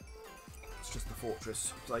 It's just the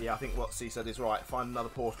fortress. So yeah, I think what C said is right. Find another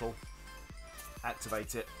portal,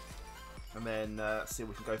 activate it, and then see if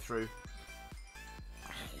we can go through.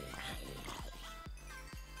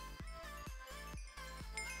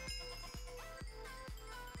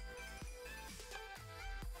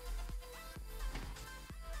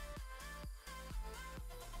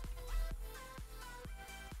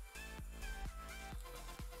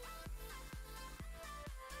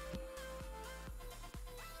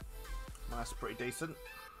 That's pretty decent.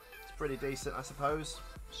 It's pretty decent, I suppose.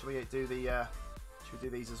 Should we do the? Should we do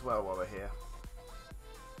these as well while we're here?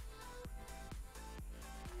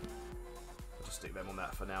 I'll just stick them on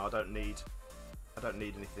that for now. I don't need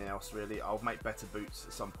anything else really. I'll make better boots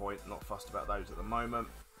at some point. Not fussed about those at the moment.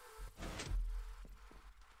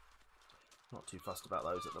 Not too fussed about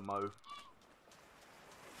those at the mo.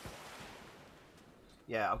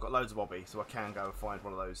 Yeah, I've got loads of obby, so I can go and find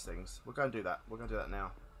one of those things. We're going to do that. We're going to do that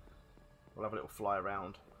now. We'll have a little fly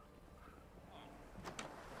around.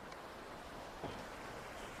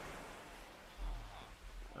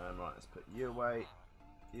 Right, let's put you away.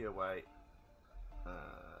 You away.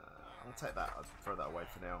 I'll take that. I'll throw that away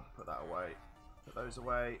for now. Put that away. Put those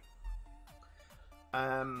away.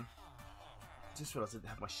 Just realised I didn't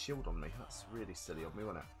have my shield on me. That's really silly of me,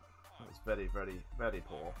 wasn't it? That was very, very, very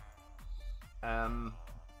poor.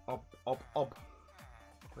 Ob.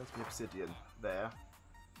 Where's the obsidian? There.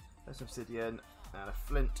 There's obsidian and a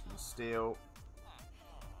flint and steel.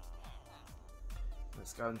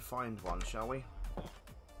 Let's go and find one, shall we?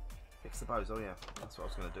 Fix the bows. Oh yeah, that's what I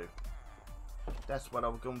was going to do. That's what I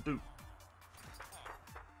was going to do.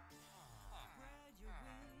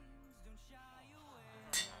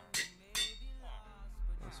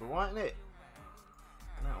 That's alright, isn't it?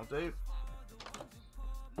 That'll do.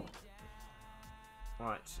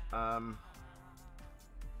 Right,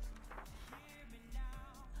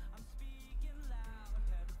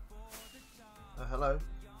 hello.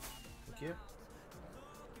 Thank you.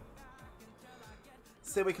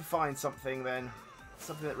 See if we can find something then.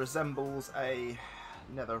 Something that resembles a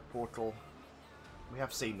nether portal. We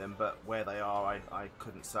have seen them, but where they are, I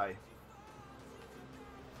couldn't say.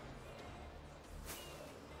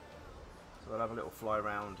 So we'll have a little fly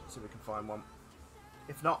around, see if we can find one.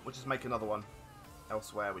 If not, we'll just make another one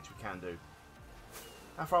elsewhere, which we can do.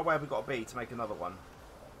 How far away have we got to be to make another one?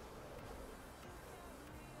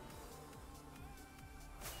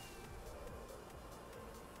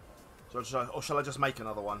 Or shall I just make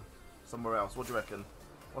another one somewhere else? What do you reckon?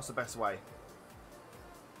 What's the best way?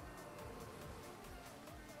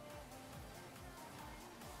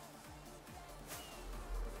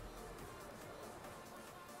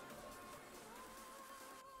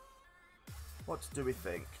 What do we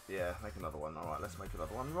think? Yeah, make another one. Alright, let's make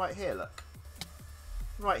another one. Right here, look.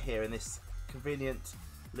 Right here in this convenient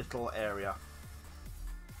little area.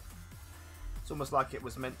 It's almost like it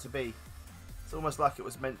was meant to be. It's almost like it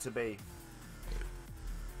was meant to be.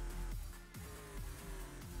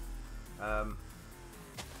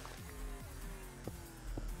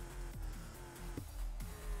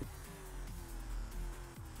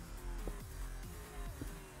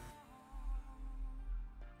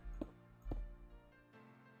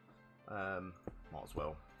 Might as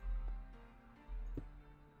well.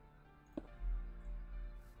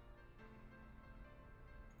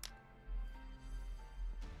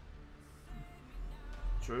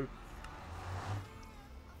 True.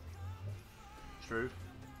 True.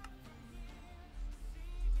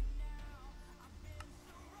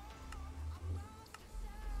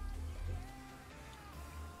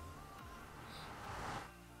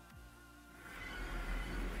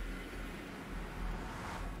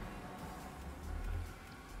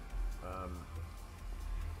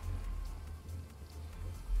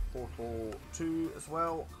 Portal 2 as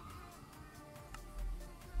well.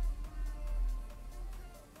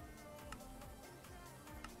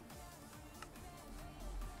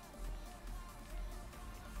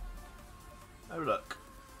 Oh look.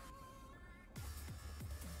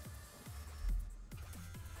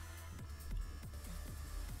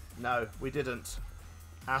 No, we didn't.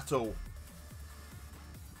 At all.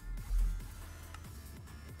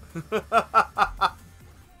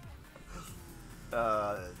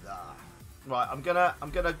 Right, I'm gonna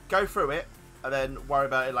go through it and then worry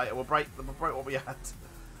about it later. We'll break what we had,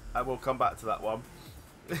 and we'll come back to that one.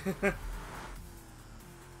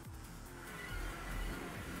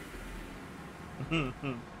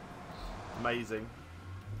 Amazing.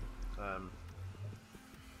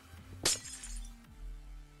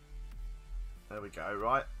 There we go.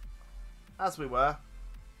 Right, as we were.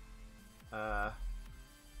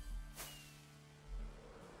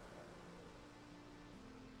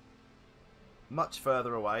 Much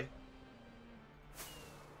further away.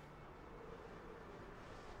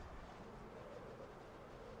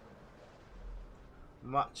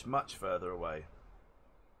 Much further away.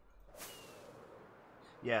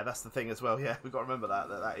 Yeah, that's the thing as well. Yeah, we've got to remember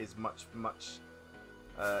that is much.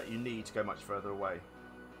 You need to go much further away.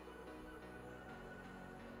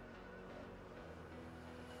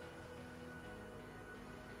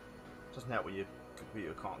 Doesn't help when your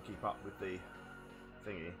computer can't keep up with the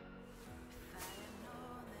thingy.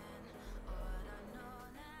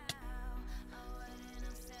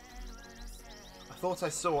 I thought I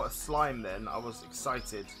saw a slime then. I was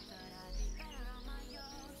excited.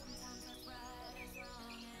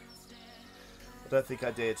 I don't think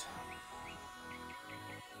I did.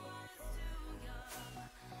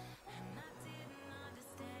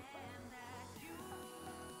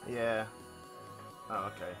 Yeah.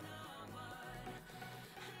 Oh, okay.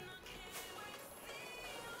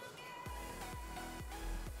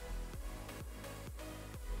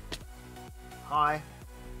 Hi.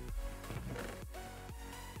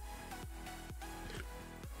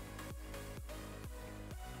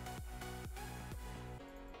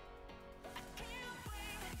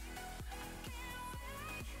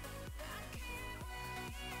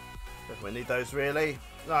 We need those really.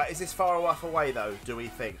 Right, is this far enough away though, do we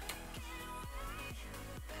think?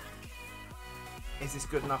 Is this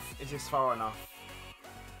good enough? Is this far enough?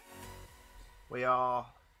 We are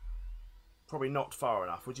probably not far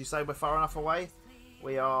enough. Would you say we're far enough away?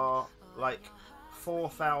 We are like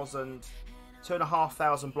 4,000,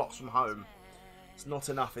 2,500 blocks from home. It's not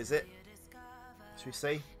enough, is it? Should we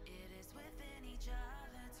see?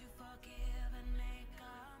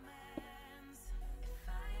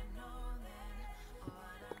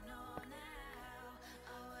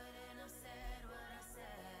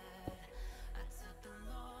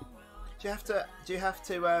 Do you have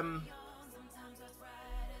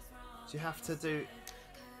to do...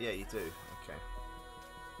 Yeah, you do. Okay.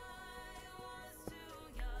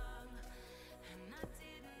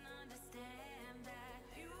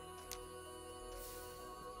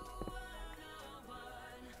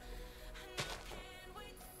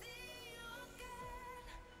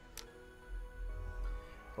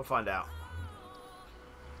 We'll find out.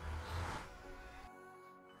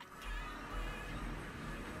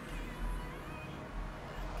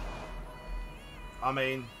 I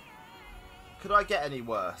mean, could I get any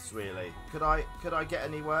worse, really? Could I get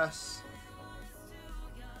any worse?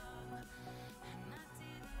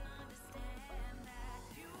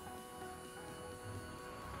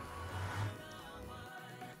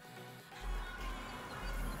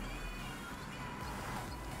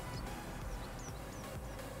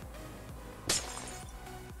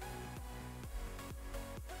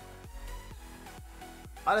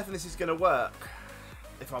 I don't think this is going to work,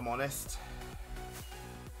 if I'm honest.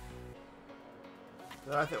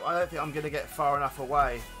 I don't think I'm going to get far enough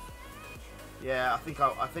away. Yeah, I think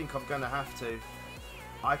I'm going to have to.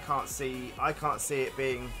 I can't see it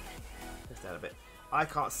being. Just down a bit. I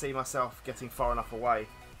can't see myself getting far enough away.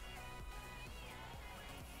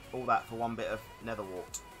 All that for one bit of nether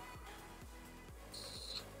wart.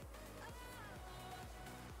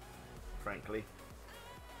 frankly.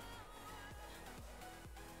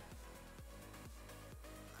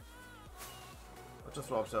 I'll just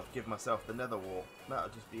rather give myself the nether wart. That'll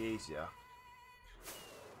just be easier.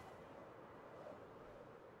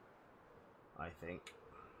 I think.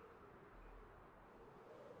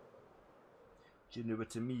 Do you know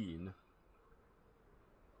what I mean?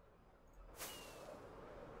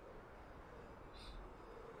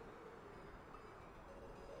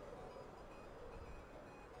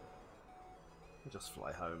 We'll just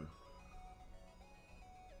fly home.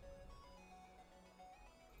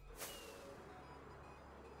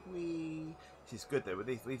 Whee! This is good though, with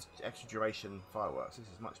these extra duration fireworks, this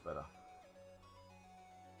is much better.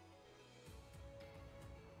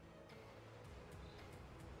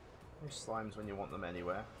 No slimes when you want them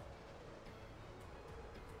anywhere.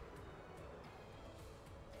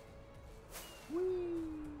 Whee!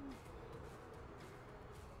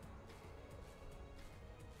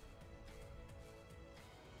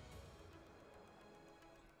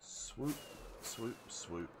 Swoop, swoop,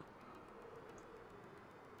 swoop.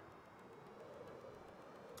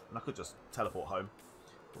 And I could just teleport home.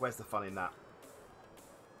 But where's the fun in that?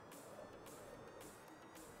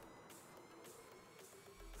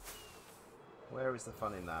 Where is the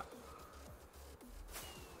fun in that?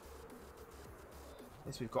 At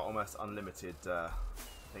least we've got almost unlimited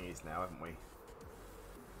thingies now, haven't we?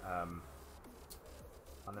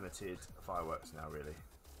 Unlimited fireworks now, really.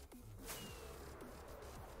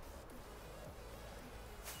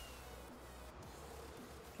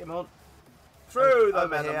 Come on. Through the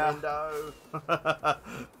window.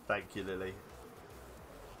 Thank you, Lily.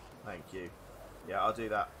 Thank you. Yeah, I'll do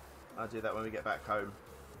that. I'll do that when we get back home.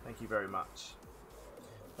 Thank you very much.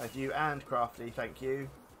 Thank you, and Crafty, thank you.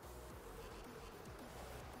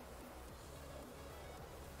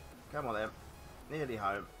 Come on then. Nearly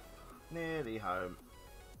home. Nearly home.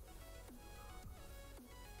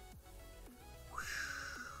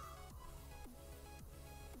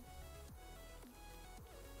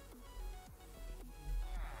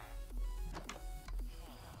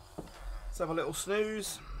 Let's have a little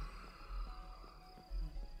snooze.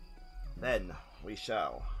 Then we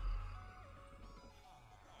shall.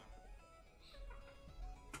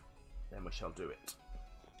 Then we shall do it.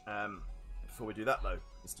 Before we do that though,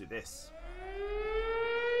 let's do this.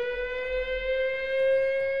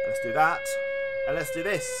 Let's do that. And let's do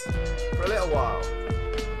this for a little while.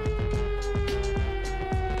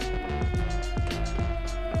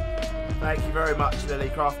 Thank you very much, Lily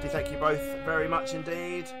Crafty. Thank you both very much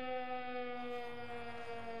indeed.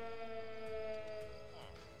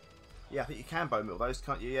 Yeah, I think you can bone meal those,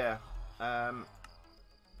 can't you? Yeah.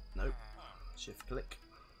 Nope. Shift click.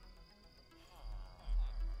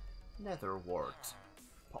 Nether wart.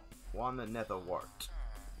 Pop one nether wart.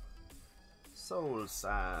 Soul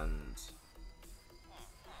sand.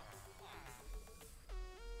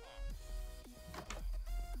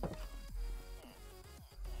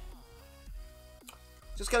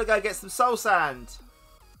 Just gonna go get some soul sand.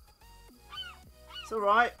 It's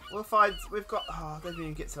alright, we'll find, we've got, oh, I don't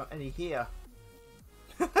even get any here.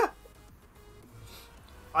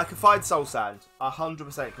 I can find soul sand.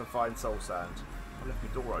 100% can find soul sand. I left my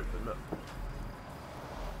door open, look.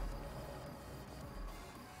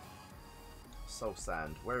 Soul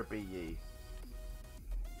sand, where be ye?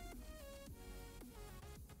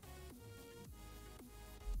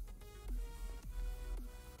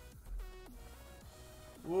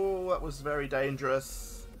 Whoa, that was very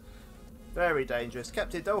dangerous. Very dangerous.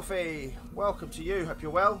 Captain Dolphy, welcome to you. Hope you're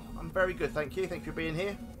well. I'm very good, thank you. Thank you for being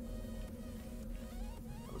here.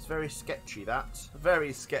 That was very sketchy, that.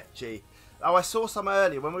 Very sketchy. Oh, I saw some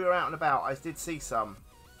earlier when we were out and about. I did see some.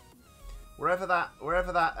 Wherever that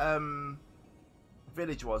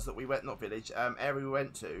village was that we went, not village, area we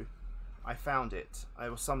went to, I found it. There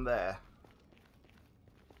was some there.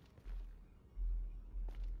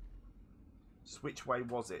 Just which way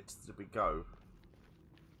was it? Did we go?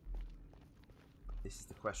 This is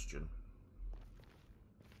the question.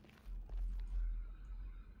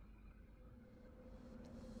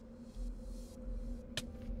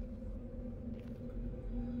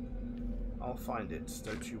 I'll find it.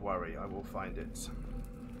 Don't you worry. I will find it.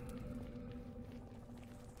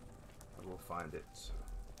 I will find it.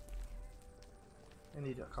 I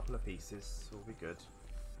need a couple of pieces. It'll be good.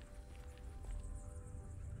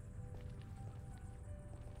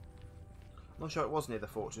 I'm not sure it was near the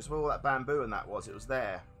fortress. Where all that bamboo and that was, it was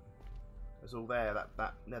there. It was all there,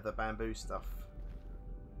 that nether bamboo stuff.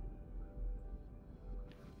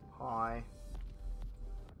 Hi.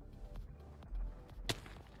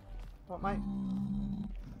 What, mate?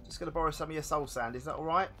 Just gonna borrow some of your soul sand, is that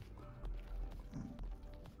alright?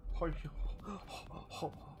 I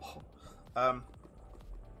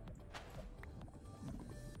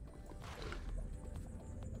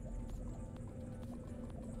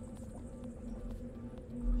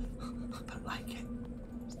don't like it.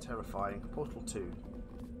 It's terrifying. Portal 2.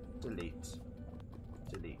 Delete.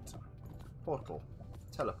 Delete. Portal.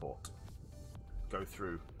 Teleport. Go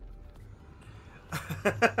through.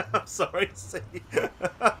 I'm sorry, see.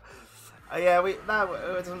 Yeah, it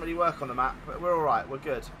doesn't really work on the map, but we're alright. We're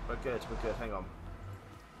good. We're good. We're good. Hang on.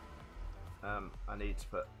 I need to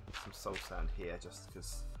put some soul sand here just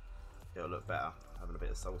because it'll look better. Having a bit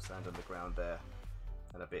of soul sand underground there,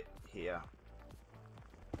 and a bit here,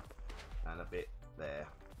 and a bit there.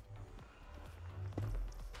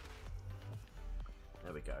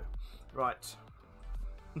 There we go. Right.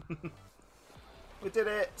 We did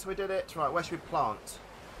it. We did it. Right. Where should we plant?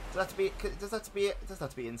 Does that have to be? Does that have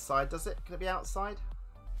to be inside? Does it? Can it be outside?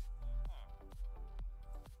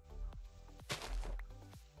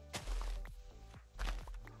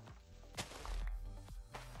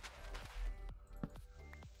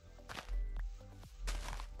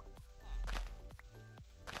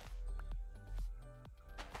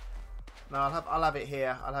 No, I'll have it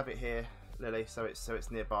here. I'll have it here, Lily. So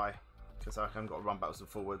it's nearby because I haven't got to run backwards and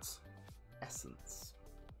forwards. Essence.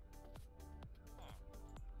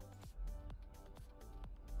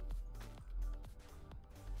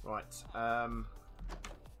 Right.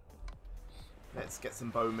 Let's get some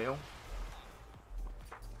bone meal.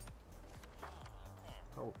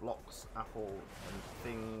 Gold blocks, apple, and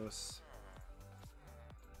things.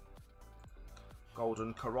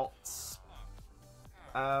 Golden carrots.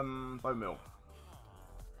 Bone meal.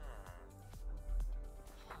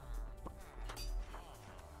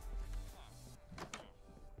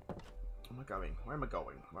 Where am I going? Where am I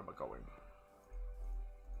going? Where am I going?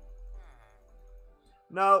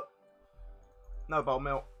 No. No bone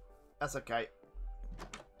meal. That's okay.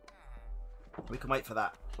 We can wait for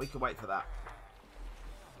that. We can wait for that.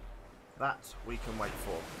 That we can wait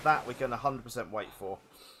for. That we can 100% wait for.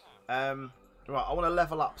 Right, I want to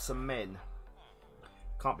level up some men.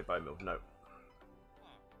 Can't be bone meal, no.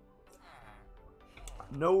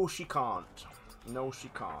 No, she can't. No, she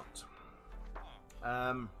can't.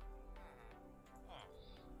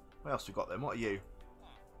 What else we got then? What are you?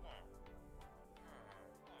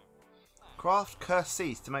 Craft cursed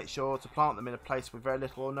seeds to make sure to plant them in a place with very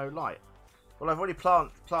little or no light. Well, I've already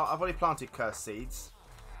planted cursed seeds,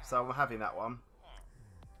 so I'm having that one.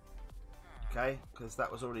 Okay, because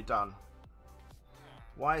that was already done.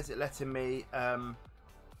 Why is it letting me? Why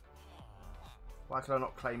can I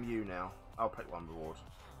not claim you now? I'll take one reward.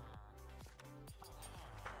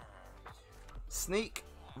 Sneak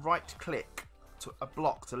right click to a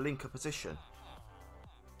block to link a position.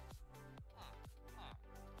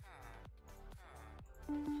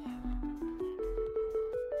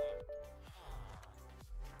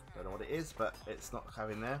 Don't know what it is, but it's not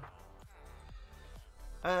having there.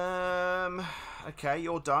 Okay,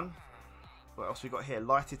 you're done. What else we got here?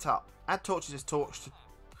 Light it up. Add torches to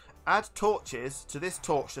add torches to this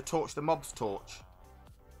torch to torch the mob's torch.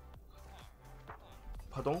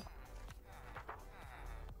 Pardon?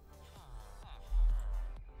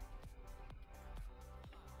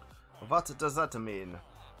 What does that mean?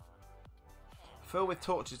 Fill with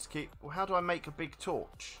torches to keep... Well, how do I make a big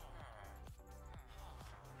torch?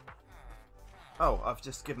 Oh, I've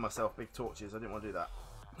just given myself big torches. I didn't want to do that.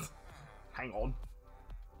 Hang on.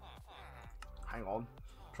 Hang on.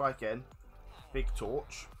 Try again. Big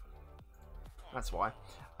torch. That's why.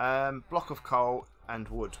 Block of coal and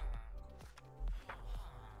wood.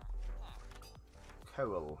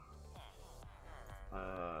 Coal.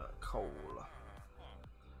 Coal.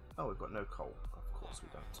 Oh, we've got no coal. Of course we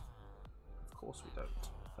don't. Of course we don't.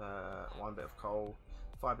 One bit of coal.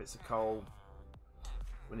 5 bits of coal.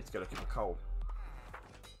 We need to go looking for coal.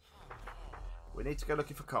 We need to go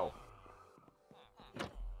looking for coal.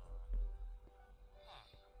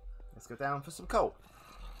 Let's go down for some coal.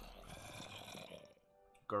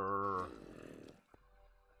 Grrr.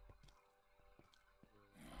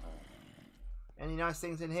 Any nice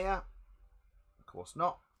things in here? Of course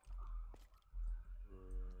not.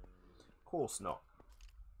 Of course not.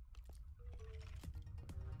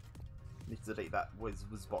 Need to delete that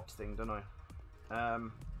Wizbot thing, don't I?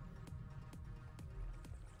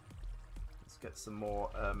 Let's get some more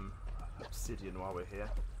obsidian while we're here.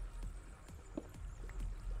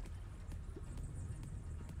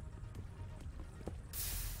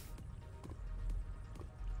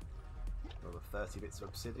 Another 30 bits of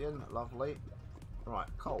obsidian, lovely. Right,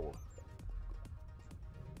 coal.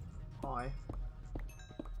 Hi.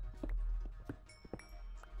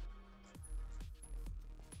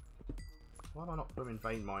 Why am I not doing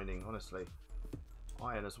vein mining, honestly?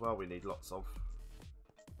 Iron as well we need lots of.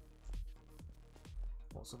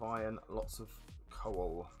 Lots of iron, lots of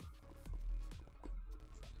coal.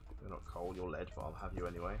 You're not coal, you're lead, but I'll have you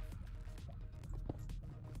anyway.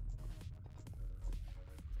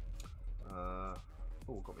 Oh,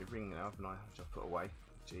 got me ring now, haven't I? Which I've put away.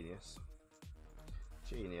 Genius.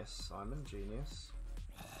 Genius, Simon, genius.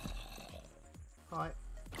 Hi.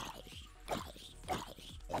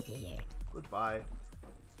 Goodbye.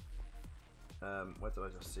 Where do I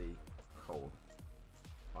just see coal?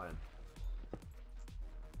 Iron.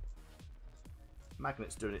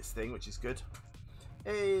 Magnet's doing its thing, which is good.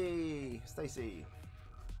 Hey, Stacy.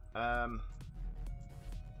 Hi,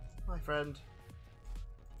 friend.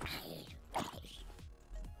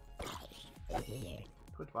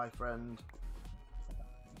 Goodbye, friend.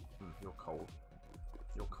 You're cold.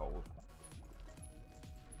 You're cold.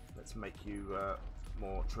 Let's make you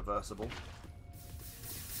more traversable.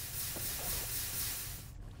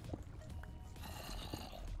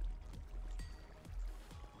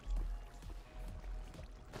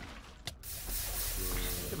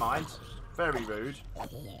 Don't mind. Very rude.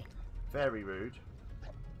 Very rude.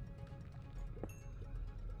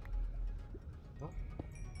 Oh.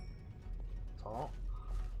 Top.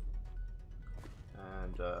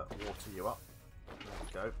 And water you up. There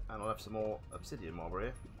we go. And I'll have some more obsidian while we're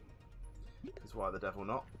here. Because why the devil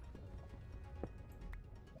not?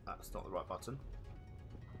 That's not the right button.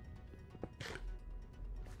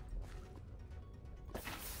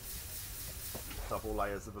 Double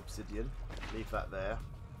layers of obsidian. Leave that there.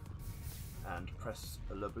 And press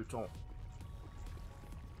le bouton.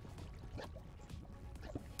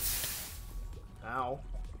 Ow.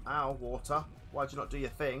 Ow, water. Why'd you not do your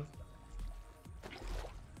thing?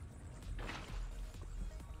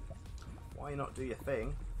 Why you not do your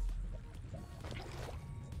thing?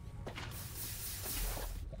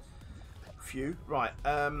 Phew. Right.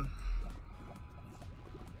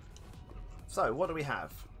 So, what do we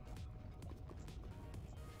have?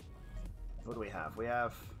 What do we have? We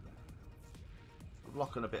have a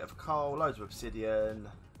block and a bit of coal, loads of obsidian,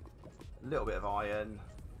 a little bit of iron,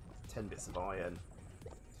 10 bits of iron.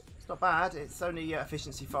 It's not bad. It's only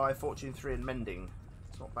efficiency 5, fortune 3 and mending.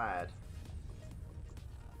 It's not bad.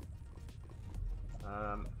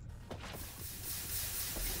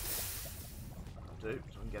 Do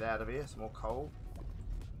so we can get out of here. Some more coal.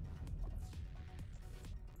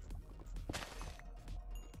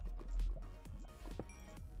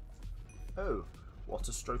 Oh, what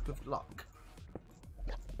a stroke of luck.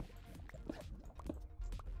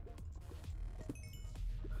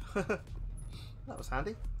 That was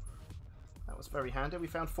handy. That was very handy. We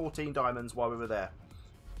found 14 diamonds while we were there.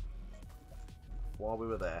 While we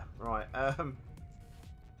were there. Right,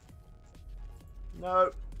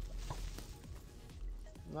 no.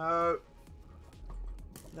 No.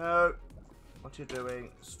 No. What are you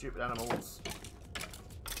doing, stupid animals?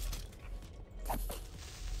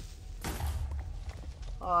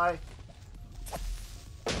 Hi.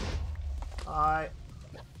 Hi.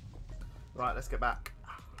 Right, let's get back.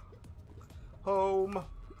 Home.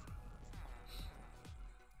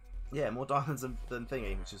 Yeah, more diamonds than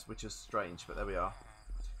thingy, which is strange, but there we are.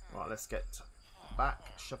 Right, let's get back.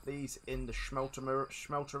 Shove these in the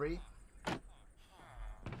schmeltery.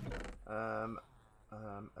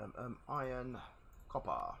 Iron,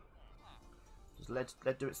 copper. Does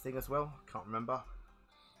lead do its thing as well? Can't remember.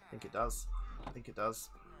 I think it does. I think it does.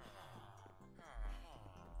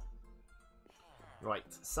 Right,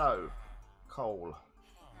 so coal.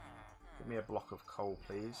 Give me a block of coal,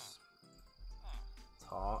 please.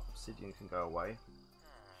 Tar, obsidian can go away.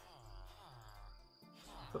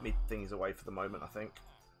 Put me things away for the moment, I think.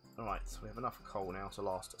 Alright, so we have enough coal now to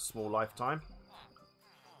last a small lifetime.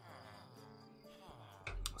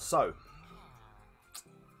 So,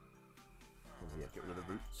 yeah, get rid of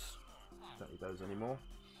the roots. Don't need those anymore.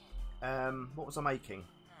 What was I making?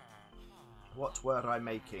 What were I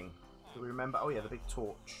making? Do we remember? Oh yeah, the big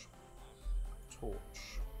torch.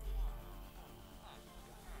 Torch.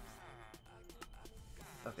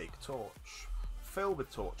 A big torch. Fill with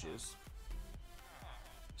torches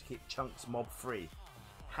to keep chunks mob free.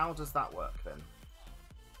 How does that work then?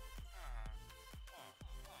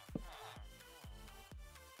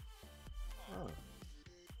 Oh.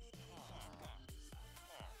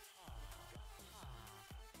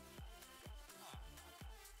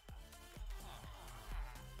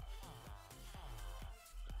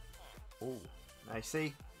 Oh, now you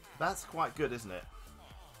see, that's quite good, isn't it?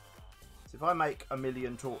 So if I make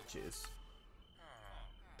 1,000,000 torches,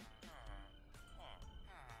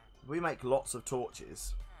 if we make lots of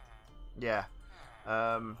torches, yeah,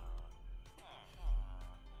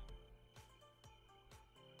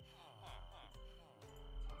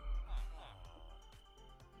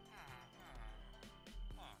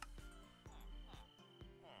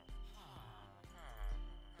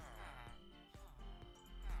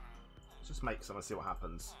 Just make some and see what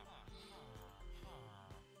happens.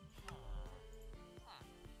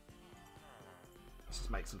 Let's just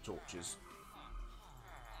make some torches.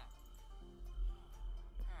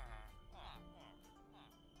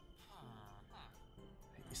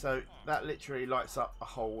 So that literally lights up a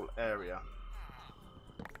whole area.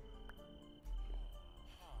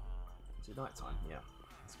 Is it night time? Yeah.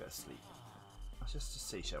 Let's go to sleep. Let's just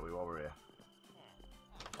see, shall we, while we're here.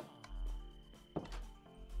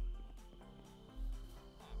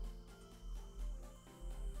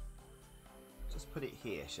 Just put it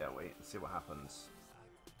here, shall we, and see what happens.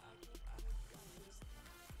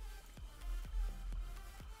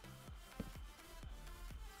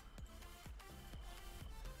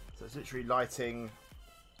 So it's literally lighting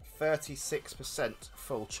 36%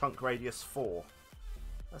 full, chunk radius 4.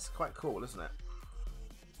 That's quite cool, isn't it?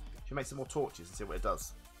 Should make some more torches and see what it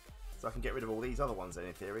does. So I can get rid of all these other ones then,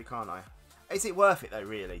 in theory, can't I? Is it worth it though,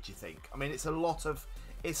 really, do you think? I mean, it's a lot of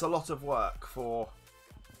work for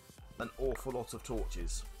an awful lot of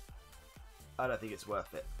torches. I don't think it's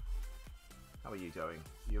worth it. How are you going?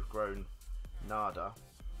 You've grown nada.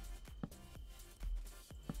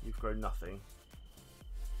 You've grown nothing.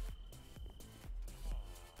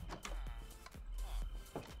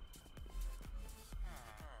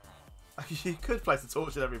 You could place a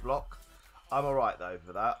torch in every block. I'm alright though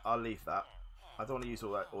for that. I'll leave that. I don't want to use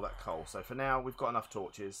all that coal. So for now, we've got enough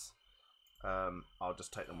torches. I'll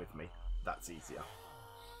just take them with me. That's easier.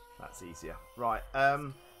 That's easier. Right.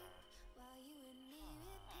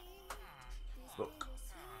 Book.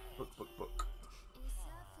 Book.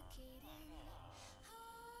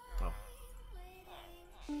 Oh.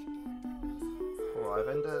 Alright,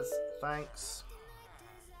 vendors. Thanks.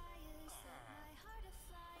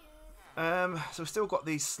 So we've still got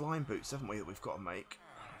these slime boots, haven't we, that we've got to make.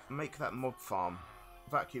 Make that mob farm.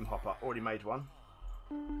 Vacuum hopper. Already made one.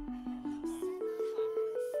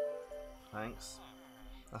 Thanks.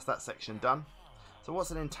 That's that section done. So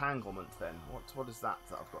what's an entanglement then? What is that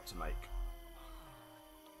I've got to make?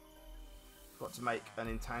 I've got to make an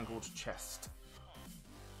entangled chest.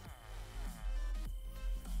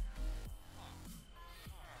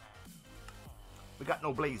 We got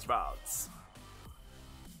no blaze rods.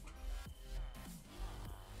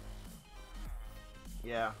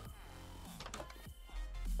 Yeah.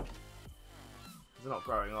 They're not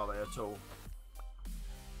growing, are they, at all?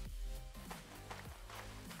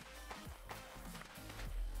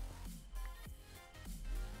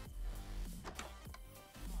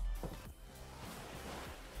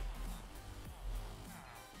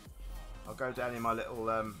 I'll go down in my little,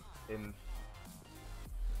 I'll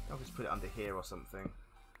just put it under here or something.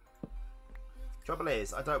 Trouble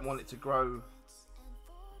is, I don't want it to grow.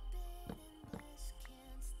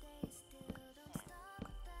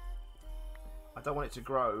 I don't want it to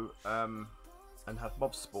grow and have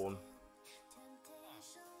mobs spawn.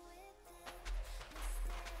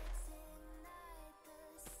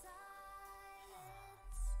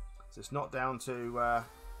 So it's not down to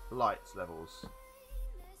light levels.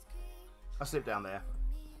 I'll sleep down there.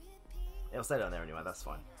 It'll stay down there anyway, that's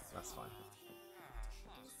fine. That's fine.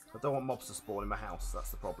 I don't want mobs to spawn in my house, that's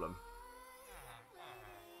the problem.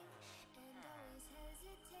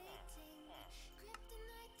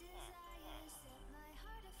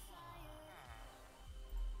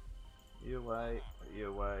 You away, you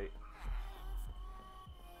away.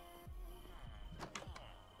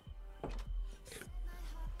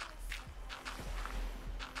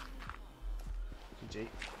 GG.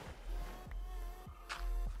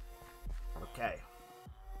 Okay.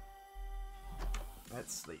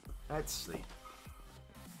 Let's sleep. Let's sleep.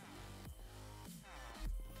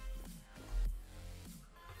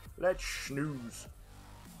 Let's snooze.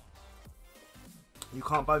 You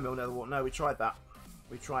can't bone meal nether wart. No, we tried that.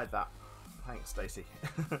 We tried that. Thanks, Stacey.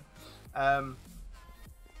 That's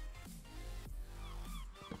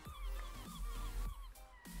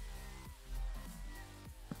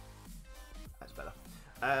better.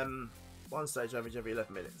 One stage average every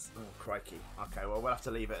 11 minutes. Oh, crikey. Okay, well, we'll have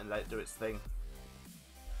to leave it and let it do its thing.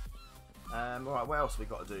 Alright, what else have we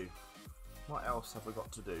got to do? What else have we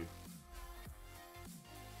got to do?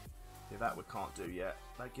 See, that we can't do yet.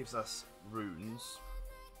 That gives us runes.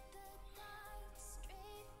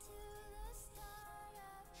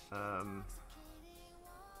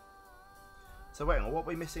 So wait on, what are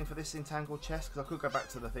we missing for this entangled chest? Because I could go back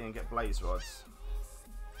to the thing and get blaze rods.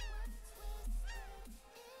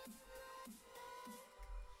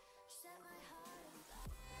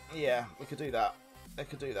 Yeah, we could do that. I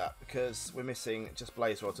could do that because we're missing just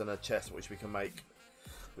blaze rods and a chest which we can make.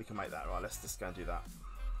 We can make that. Right, let's just go and do that.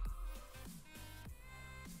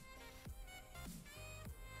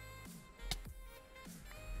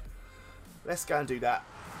 Let's go and do that.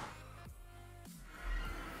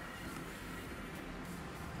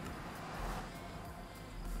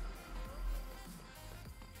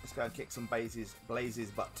 Let's go and kick some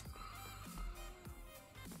Blaze's butt.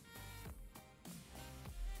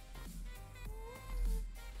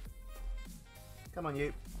 Come on,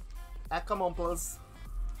 you. Come on, please.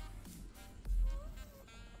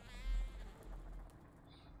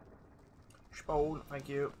 Spawn, thank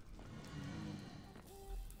you.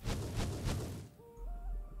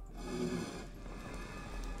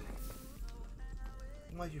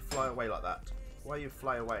 Why do you fly away like that? Why do you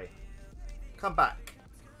fly away? Come back.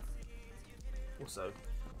 Also.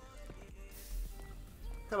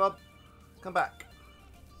 Come on. Come back.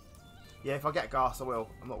 Yeah, if I get gas, I will.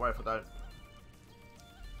 I'm not worried if I don't.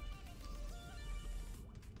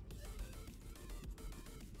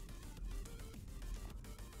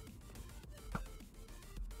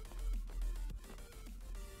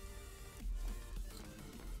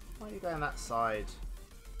 Why are you going that side?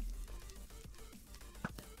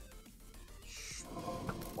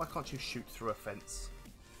 Why can't you shoot through a fence?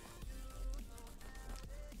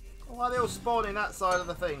 Why are they all spawning that side of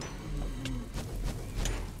the thing?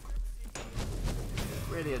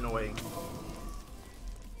 Really annoying.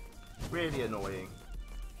 Really annoying.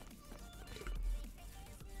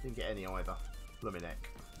 Didn't get any either. Blooming heck.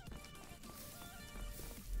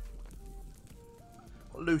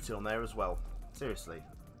 Got looted on there as well. Seriously.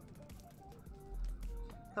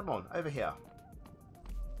 Come on, over here.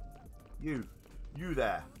 You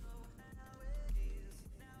there.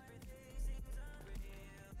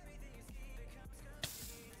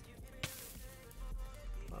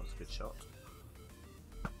 That was a good shot.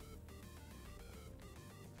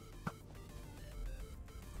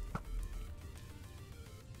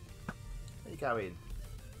 Where you going?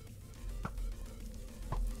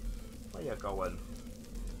 Where you going?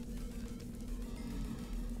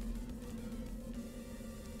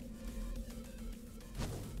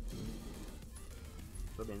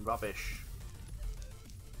 Blooming rubbish.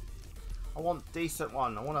 I want a decent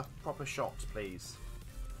one. I want a proper shot, please.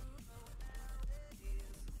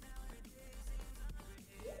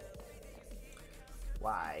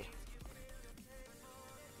 Why?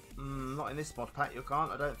 Not in this mod pack, you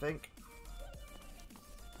can't, I don't think.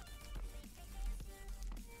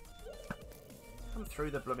 Come through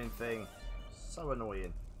the blooming thing. So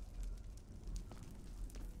annoying.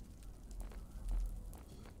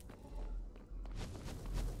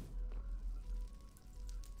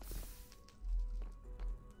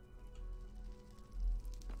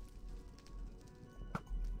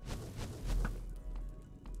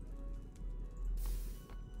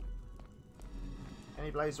 Any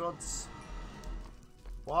blaze rods?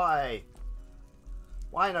 Why?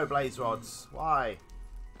 Why no blaze rods? Why?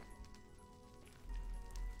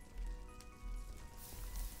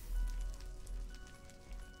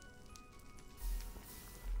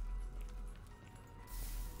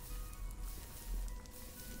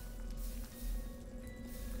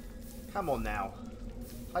 Come on now.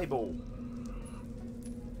 Play ball.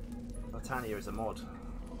 Latania is a mod.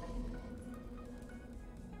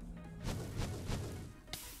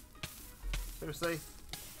 Seriously?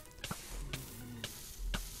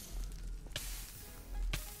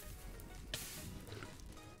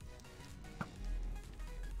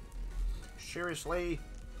 Seriously?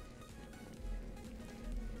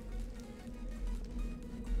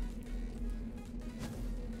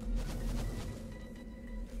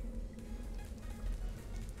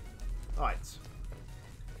 Right.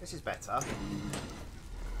 This is better.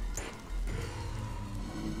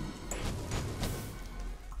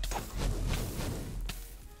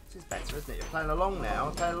 This is better, isn't it? You're playing along now.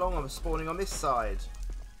 I'm playing along. I'm spawning on this side.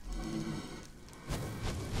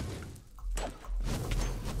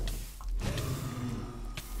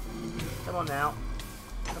 Come on now.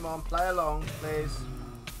 Come on, play along, please.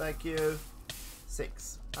 Thank you.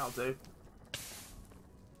 6. That'll do.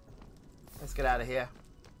 Let's get out of here.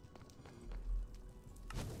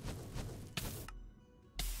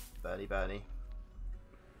 Bernie.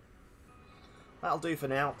 That'll do for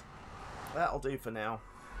now. That'll do for now.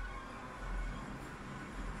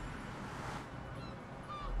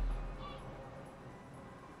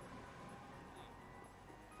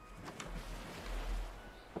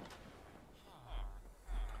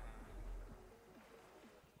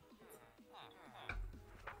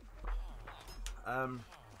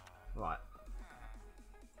 Right.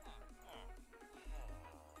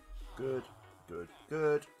 Good.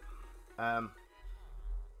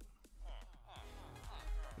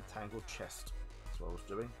 Tangled chest. That's what I was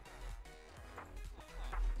doing.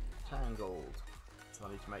 Tangled. So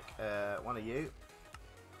I need to make one of you.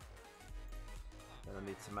 Then I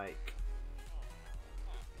need to make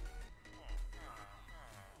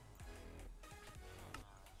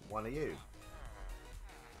one of you.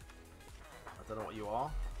 I don't know what you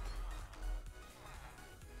are.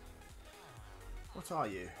 What are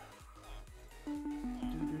you?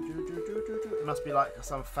 It must be like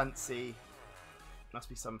some fancy. Must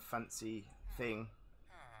be some fancy thing.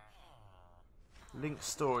 Link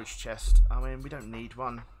storage chest. I mean, we don't need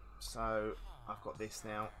one, so I've got this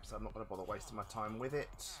now. So I'm not going to bother wasting my time with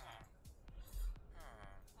it.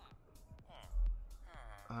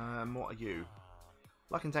 What are you?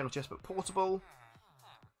 Like entangled chest, but portable.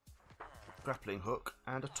 Grappling hook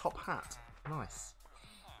and a top hat. Nice.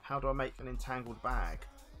 How do I make an entangled bag?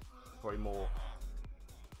 Probably more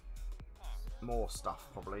stuff,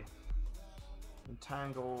 probably.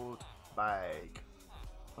 Entangled bag.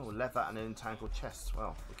 Oh, leather and an entangled chest.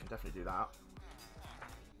 Well, we can definitely do that.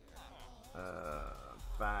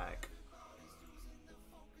 Bag.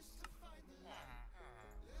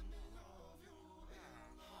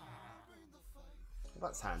 Well,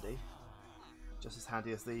 that's handy. Just as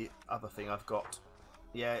handy as the other thing I've got.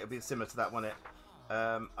 Yeah, it'll be similar to that, won't it?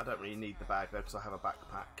 I don't really need the bag though because I have a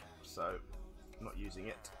backpack, so I'm not using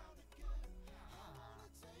it.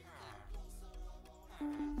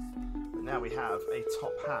 But now we have a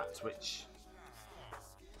top hat, which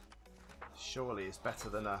surely is better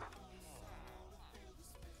than a...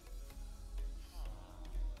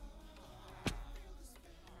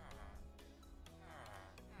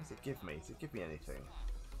 What does it give me? Does it give me anything?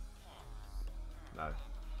 No.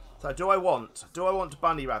 So do I want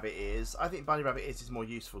bunny rabbit ears? I think bunny rabbit ears is more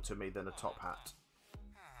useful to me than a top hat.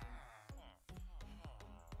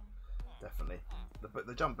 Definitely.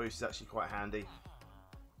 The jump boost is actually quite handy.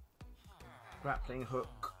 Grappling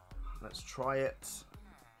hook. Let's try it.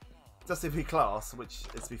 Just if we class, which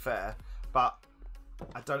is to be fair, but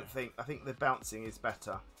I think the bouncing is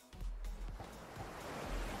better.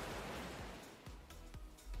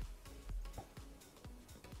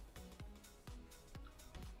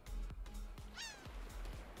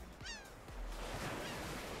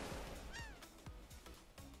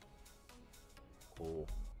 Oh.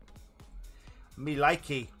 Me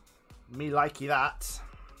likey that. It's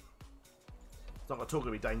not at all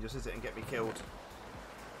going to be dangerous, is it, and get me killed?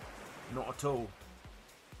 Not at all.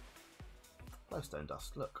 Glowstone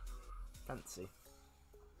dust, look. Fancy.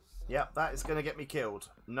 Yep, that is going to get me killed.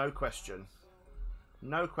 No question.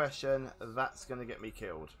 No question, that's going to get me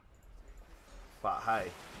killed. But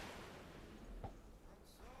hey.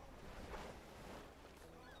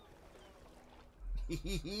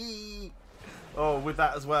 Oh, with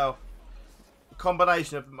that as well.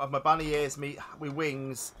 Combination of my bunny ears, me with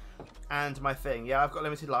wings, and my thing. Yeah, I've got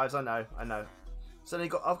limited lives. I know. So then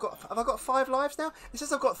have I got 5 lives now? It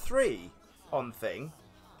says I've got 3 on thing.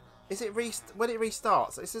 Is it when it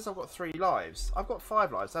restarts? It says I've got 3 lives. I've got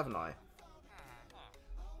 5 lives, haven't I?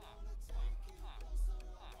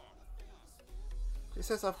 It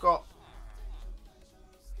says I've got.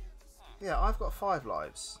 Yeah, I've got 5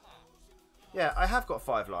 lives. Yeah, I have got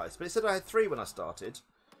 5 lives, but it said I had 3 when I started.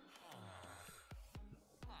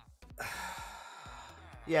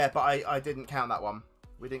 Yeah, but I didn't count that one.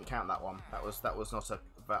 We didn't count that one. That was not a.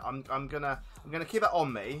 But I'm gonna keep that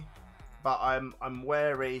on me, but I'm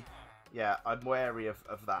wary. Yeah, I'm wary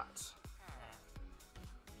of that.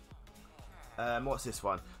 What's this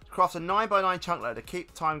one? Craft a 9x9 chunk loader.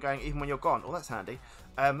 Keep time going even when you're gone. Oh, that's handy.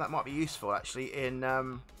 That might be useful actually in.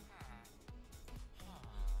 Have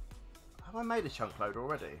I made a chunk loader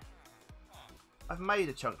already? I've made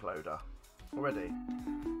a chunk loader already.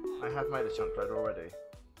 I have made a chunk loader already.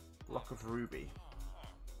 Block of ruby.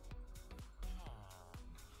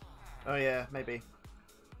 Oh yeah, maybe.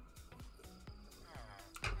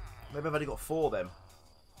 Maybe I've only got 4 then.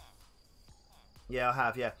 Yeah, I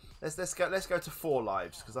have. Yeah, let's go to 4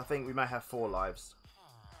 lives because I think we may have 4 lives.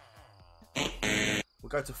 We'll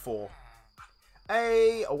go to 4.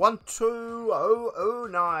 A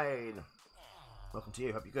 12009. Welcome to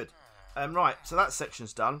you. Hope you're good. Right, so that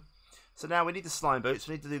section's done. So now we need the slime boots.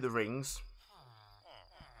 We need to do the rings.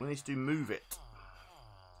 We need to do move it.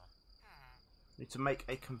 We need to make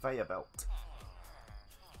a conveyor belt.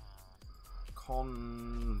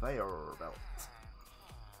 Conveyor belt.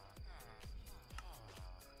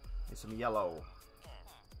 Need some yellow.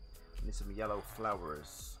 Need some yellow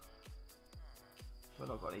flowers. We've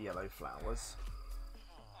not got any yellow flowers.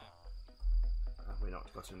 Have we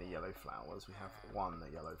not got any yellow flowers? We have 1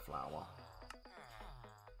 yellow flower.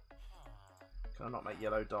 Can I not make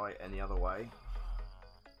yellow dye any other way?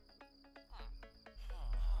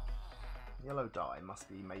 Yellow dye must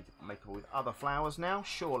be makeable with other flowers now,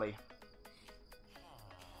 surely.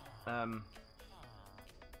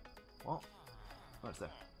 What? What's there?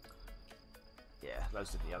 Yeah,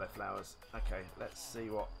 loads of yellow flowers. Okay, let's see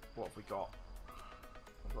what have we got.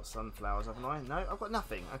 I've got sunflowers, haven't I? No, I've got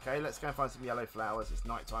nothing. Okay, let's go and find some yellow flowers. It's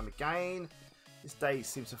night time again. These days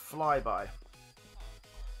seem to fly by.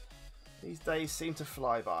 These days seem to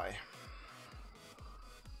fly by.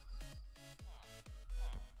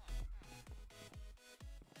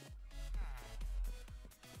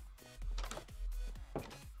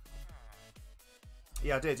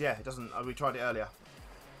 Yeah, I did, yeah. It doesn't... we tried it earlier.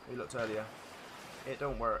 We looked earlier. It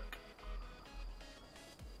don't work.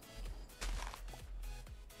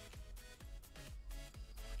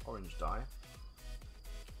 Orange dye.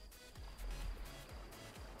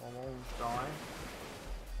 Orange dye.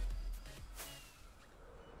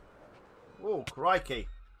 Oh, crikey.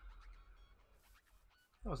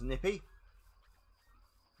 That was nippy.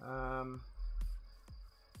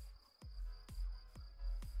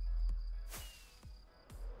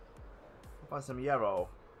 Find some yarrow.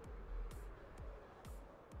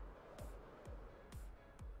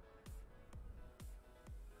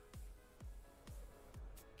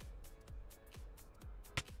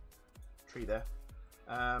 Tree there.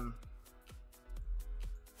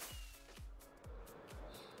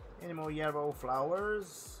 Any more yarrow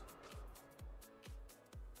flowers?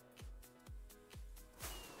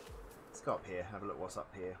 Let's go up here, have a look what's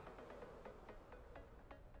up here.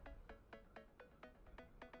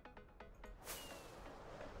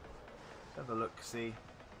 Have a look, see.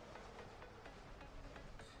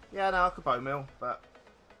 Yeah, no, I could bone meal, but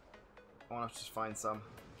I want to just find some.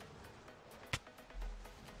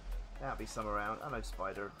 There'll be some around. I know,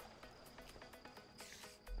 spider.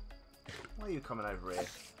 Why are you coming over here?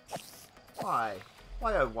 Why?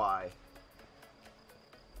 Why oh why?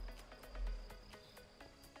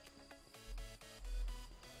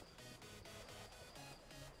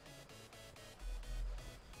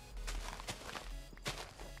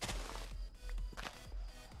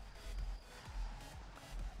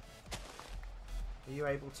 Are you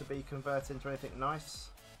able to be converted into anything nice?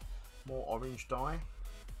 More orange dye.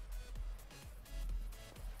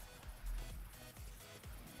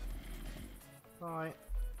 Right,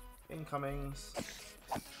 incomings.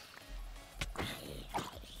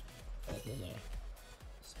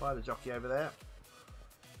 Spider jockey over there.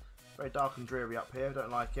 Very dark and dreary up here, don't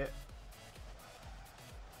like it.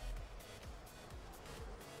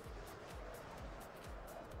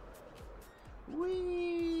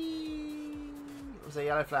 Whee! Was there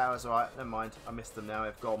yellow flowers? Alright, never mind. I missed them now,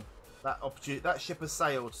 they've gone. That ship has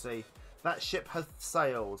sailed, see. That ship has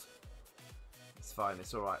sailed. It's fine,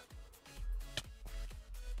 it's alright.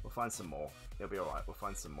 We'll find some more. It'll be alright. We'll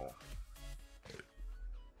find some more.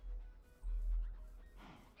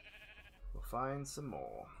 We'll find some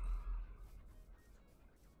more.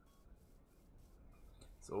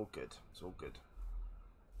 It's all good. It's all good.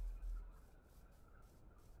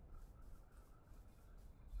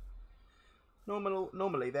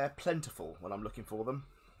 Normally they're plentiful when I'm looking for them.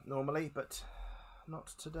 Normally, but not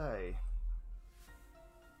today.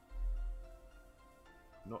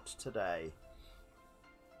 Not today.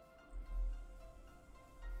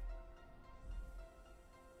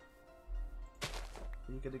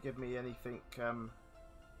 Are you going to give me anything? A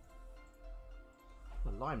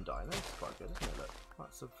lime dye. That's quite good, isn't it? Look,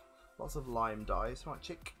 lots of lime dyes. Right,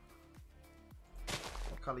 chick.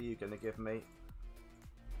 What colour are you going to give me?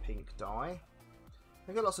 Pink dye.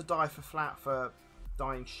 I get lots of dye for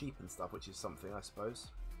dyeing sheep and stuff, which is something, I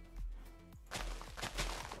suppose.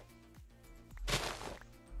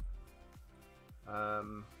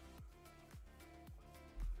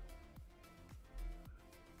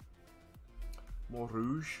 More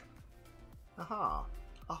rouge. Aha.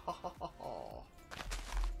 Oh.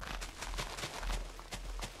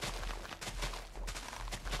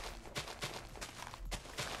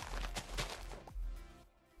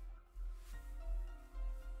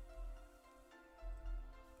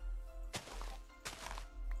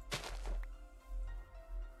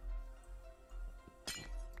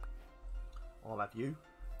 I'll have you.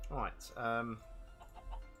 Right.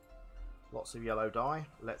 Lots of yellow dye.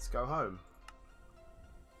 Let's go home.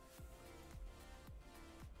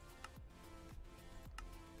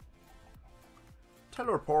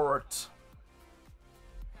 Teleport.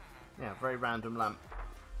 Yeah, very random lamp.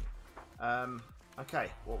 Okay,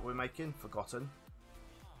 what we're making? Forgotten.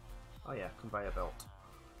 Oh yeah, conveyor belt.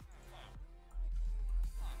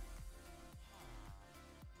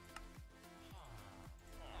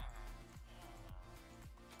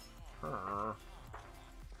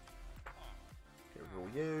 Get rid of all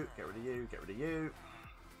you, get rid of you, get rid of you,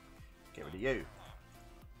 get rid of you.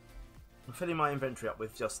 I'm filling my inventory up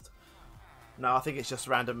with just No, I think it's just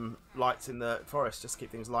random lights in the forest, just to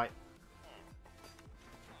keep things light.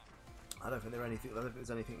 I don't think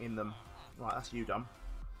there's anything in them. Right, that's you done.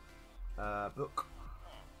 Book.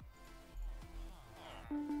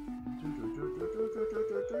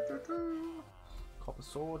 Copper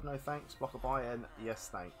sword, no thanks. Block of iron, yes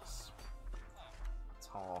thanks.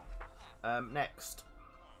 Tar. Next.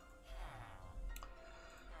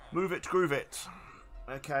 Move it, groove it.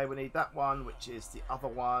 Okay, we need that one, which is the other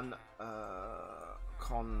one.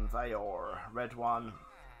 Conveyor, red one.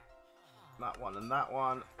 That one and that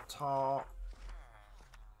one. Tar.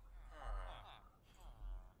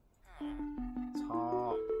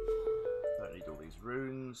 Tar. Don't need all these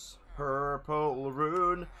runes. Purple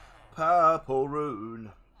rune. Purple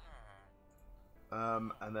rune.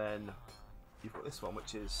 And then you've got this one,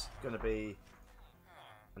 which is going to be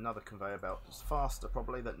another conveyor belt. It's faster,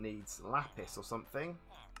 probably, that needs lapis or something.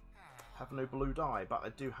 Have no blue dye, but I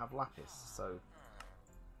do have lapis, so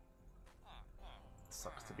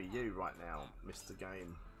sucks to be you right now, Mr.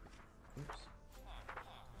 Game. Oops.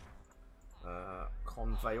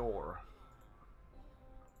 Conveyor.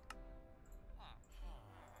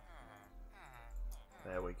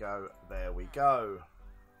 There we go. There we go.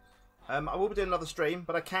 I will be doing another stream,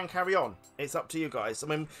 but I can carry on. It's up to you guys. I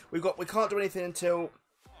mean, we can't do anything until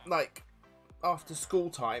like after school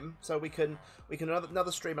time, so we can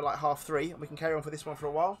another stream at like 3:30, and we can carry on for this one for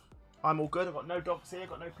a while. I'm all good. I've got no dogs here,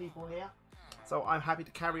 got no people here, so I'm happy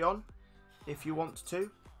to carry on if you want to.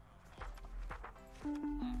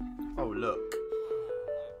 Oh look,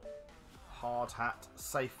 hard hat,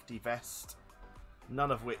 safety vest, none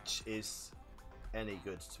of which is any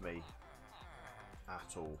good to me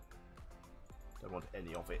at all. Don't want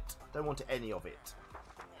any of it. Don't want any of it.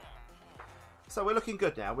 So we're looking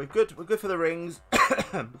good now. We're good. We're good for the rings.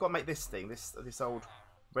 We've got to make this thing, this old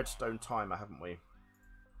redstone timer, haven't we?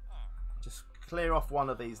 Just clear off one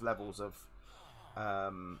of these levels of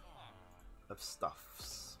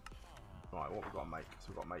stuffs. Right, what we've got to make? So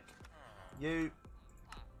we've got to make you.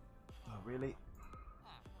 Oh really?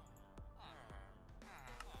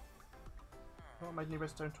 I've not made any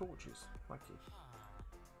redstone torches. Thank you.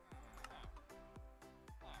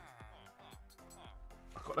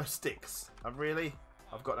 I've got no sticks. I've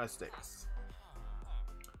got no sticks.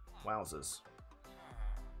 Wowzers.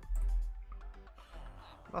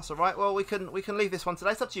 That's all right. Well, we can leave this one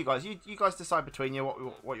today. It's up to you guys. You guys decide between you what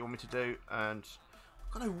you want me to do. And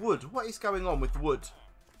I've got no wood. What is going on with wood?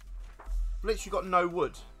 I've literally got no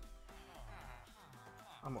wood.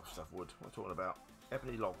 I'm not stuff wood. What am I talking about?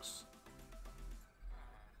 Ebony logs.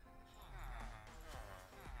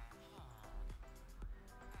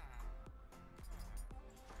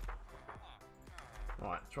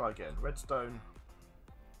 Right, try again. Redstone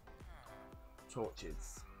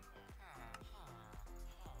torches.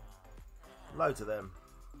 Loads of them.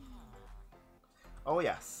 Oh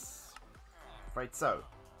yes. Afraid so.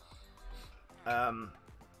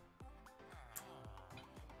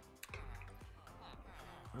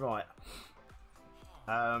 Right.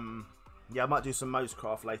 Yeah, I might do some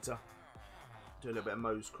Mosecraft later. Do a little bit of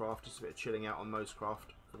Mosecraft, just a bit of chilling out on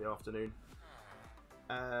Mosecraft for the afternoon.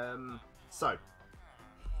 So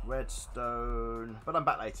redstone, but I'm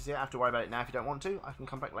back later, so you don't have to worry about it now. If you don't want to, I can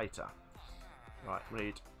come back later. Right, we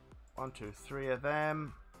need 1, 2, 3 of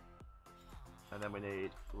them, and then we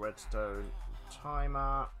need redstone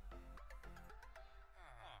timer.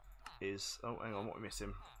 Is oh, hang on, what are we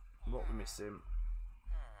missing? What are we missing?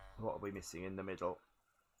 What are we missing in the middle?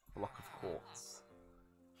 Block of quartz.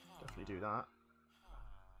 Definitely do that.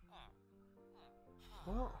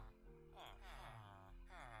 What?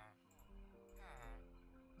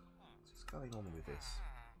 What's going on with this?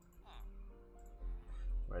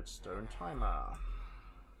 Redstone timer.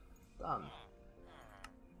 Done.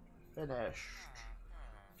 Finished.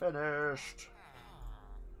 Finished.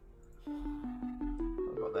 What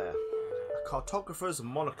have I got there? A cartographer's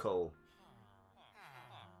monocle.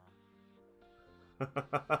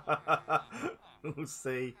 We'll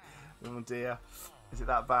see. Oh dear. Is it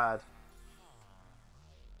that bad?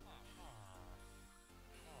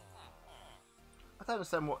 I don't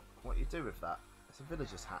understand what you do with that. It's a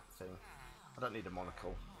villager's hat thing. I don't need a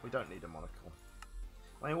monocle. We don't need a monocle.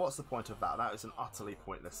 I mean, what's the point of that? That is an utterly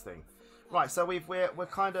pointless thing. Right, so we're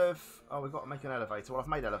kind of... Oh, we've got to make an elevator. Well, I've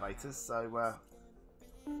made elevators, so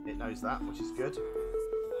it knows that, which is good.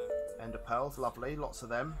 Ender pearls, lovely. Lots of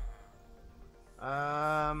them.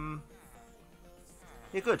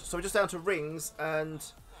 Yeah, good. So we're just down to rings, and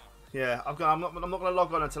yeah, I'm not going to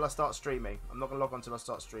log on until I start streaming. I'm not going to log on until I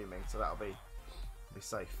start streaming, so that'll be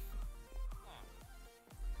safe.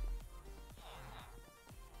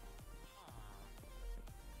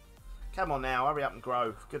 Come on now, hurry up and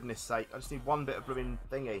grow. For goodness sake, I just need one bit of blooming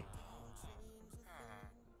thingy.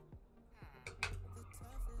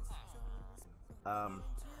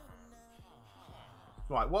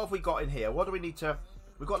 Right, what have we got in here? What do we need to...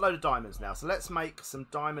 We've got a load of diamonds now, so let's make some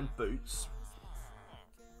diamond boots.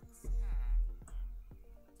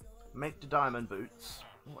 Make the diamond boots.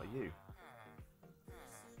 What are you?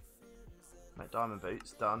 Make diamond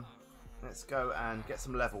boots, done. Let's go and get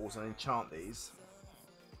some levels and enchant these.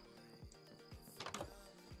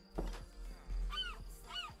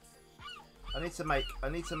 I need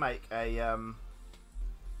to make a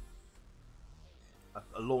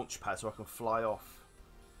launch pad so I can fly off.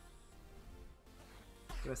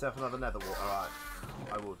 Give myself another nether wart. Alright,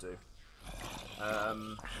 I will do.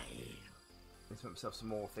 Need to make myself some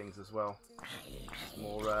more things as well. Some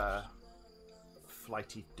more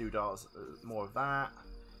flighty doodahs. More of that.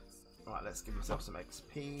 Right, let's give myself some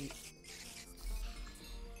XP.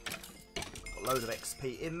 Got a load of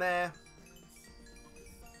XP in there.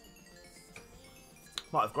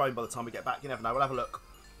 Might have grown by the time we get back. You never know. We'll have a look.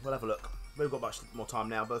 We'll have a look. We've got much more time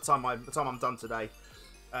now. By the time I'm done today,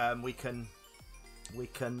 we can.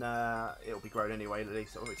 It'll be grown anyway. At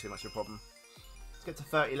least it won't be too much of a problem. Let's get to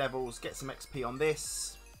 30 levels. Get some XP on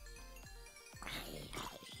this.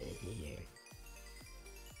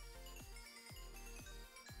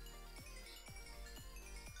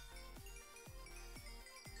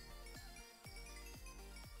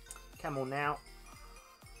 Camel now.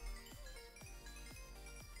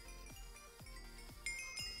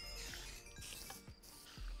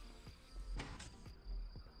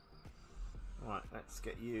 Right, let's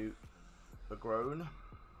get you grown.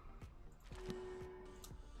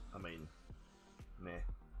 I mean, meh.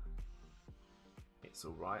 It's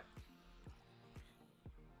alright.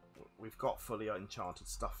 We've got fully enchanted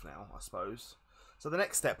stuff now, I suppose. So the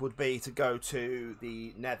next step would be to go to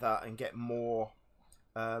the nether and get more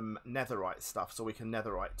netherite stuff so we can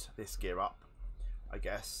netherite this gear up, I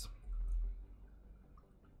guess.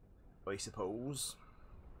 I suppose.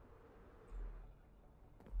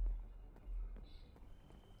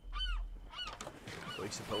 I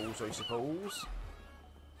suppose.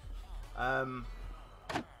 So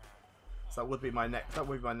that would be my next. That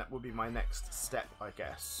would be my next step, I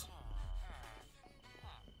guess.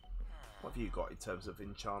 What have you got in terms of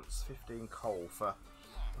enchants? 15 coal for.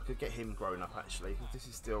 I could get him grown up actually. This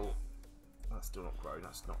is still. That's still not grown.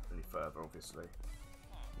 That's not any further, obviously.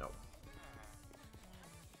 No.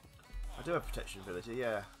 I do have protection villager,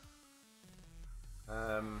 yeah.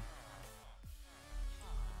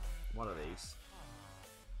 One of these.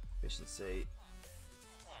 Efficiency.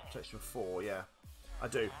 Protection 4, yeah. I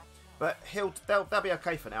do. But they'll be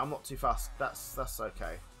okay for now. I'm not too fussed. That's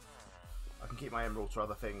okay. I can keep my emeralds for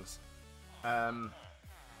other things. Right.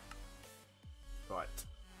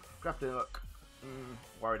 Grappling hook.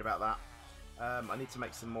 Worried about that. I need to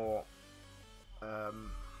make some more.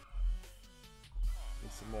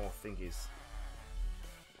 Need some more thingies.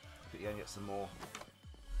 Quickly go and get some more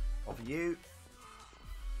of you.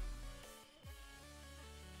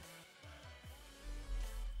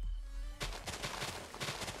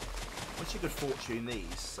 Wish you could fortune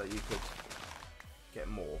these so you could get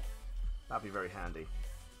more. That'd be very handy.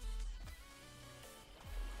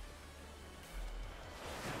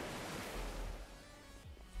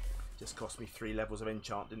 Just cost me 3 levels of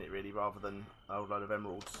enchant, didn't it really, rather than a whole load of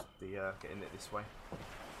emeralds, getting it this way.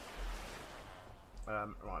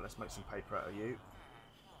 Right, let's make some paper out of you.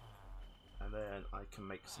 And then I can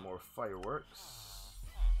make some more fireworks.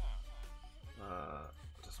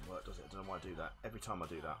 It doesn't work, does it? I don't know why I do that. Every time I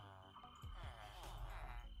do that.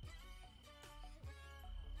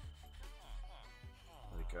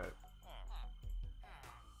 There we go.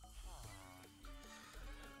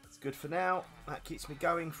 That's good for now. That keeps me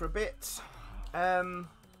going for a bit. Right,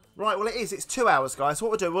 well it's 2 hours, guys. So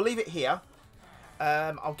what we'll do, we'll leave it here.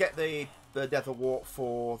 I'll get the nether wart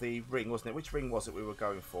for the ring, wasn't it? Which ring was it we were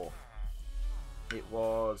going for? It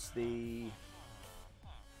was the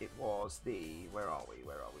where are we?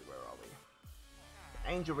 The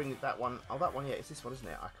angel ring, that one. Oh, that one, yeah, it's this one, isn't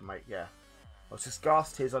it? I can make, yeah. Well, it's just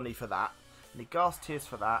ghast tears I need for that. I need ghast tears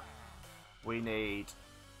for that. We need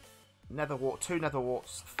nether wart, 2 nether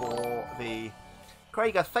warts for the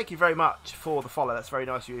Craiger. Thank you very much for the follow. That's very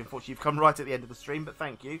nice of you. Unfortunately, you've come right at the end of the stream, but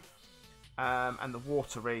thank you. And the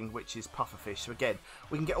water ring, which is pufferfish. So again,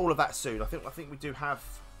 we can get all of that soon. I think we do have.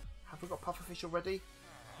 Have we got pufferfish already?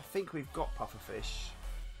 I think we've got pufferfish.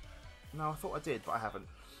 No, I thought I did, but I haven't.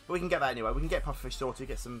 But we can get that anyway. We can get pufferfish sorted,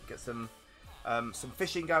 get some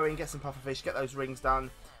fishing going, get some pufferfish, get those rings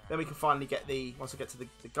done. Then we can finally get once I get to the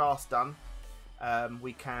ghast done,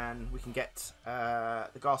 we can get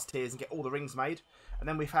the grass tiers and get all the rings made, and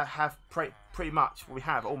then we have pretty much we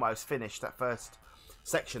have almost finished that first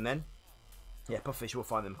section. Then yeah, pufferfish will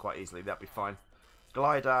find them quite easily. That'll be fine.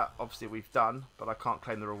 Glider obviously we've done, but I can't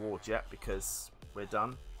claim the rewards yet because we're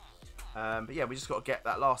done. But yeah, we just got to get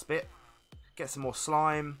that last bit, get some more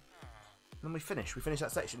slime, and then we finish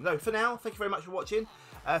that section. So for now, thank you very much for watching.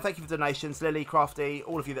 Thank you for donations, Lily, Crafty,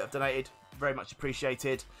 all of you that have donated, very much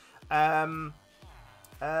appreciated.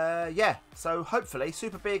 Yeah, so hopefully,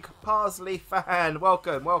 super big Parsley fan,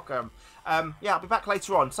 welcome. Yeah, I'll be back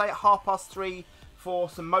later on, say at 3:30 for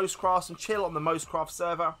some Mosecraft, some chill on the Mosecraft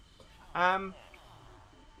server.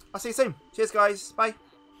 I'll see you soon. Cheers, guys. Bye.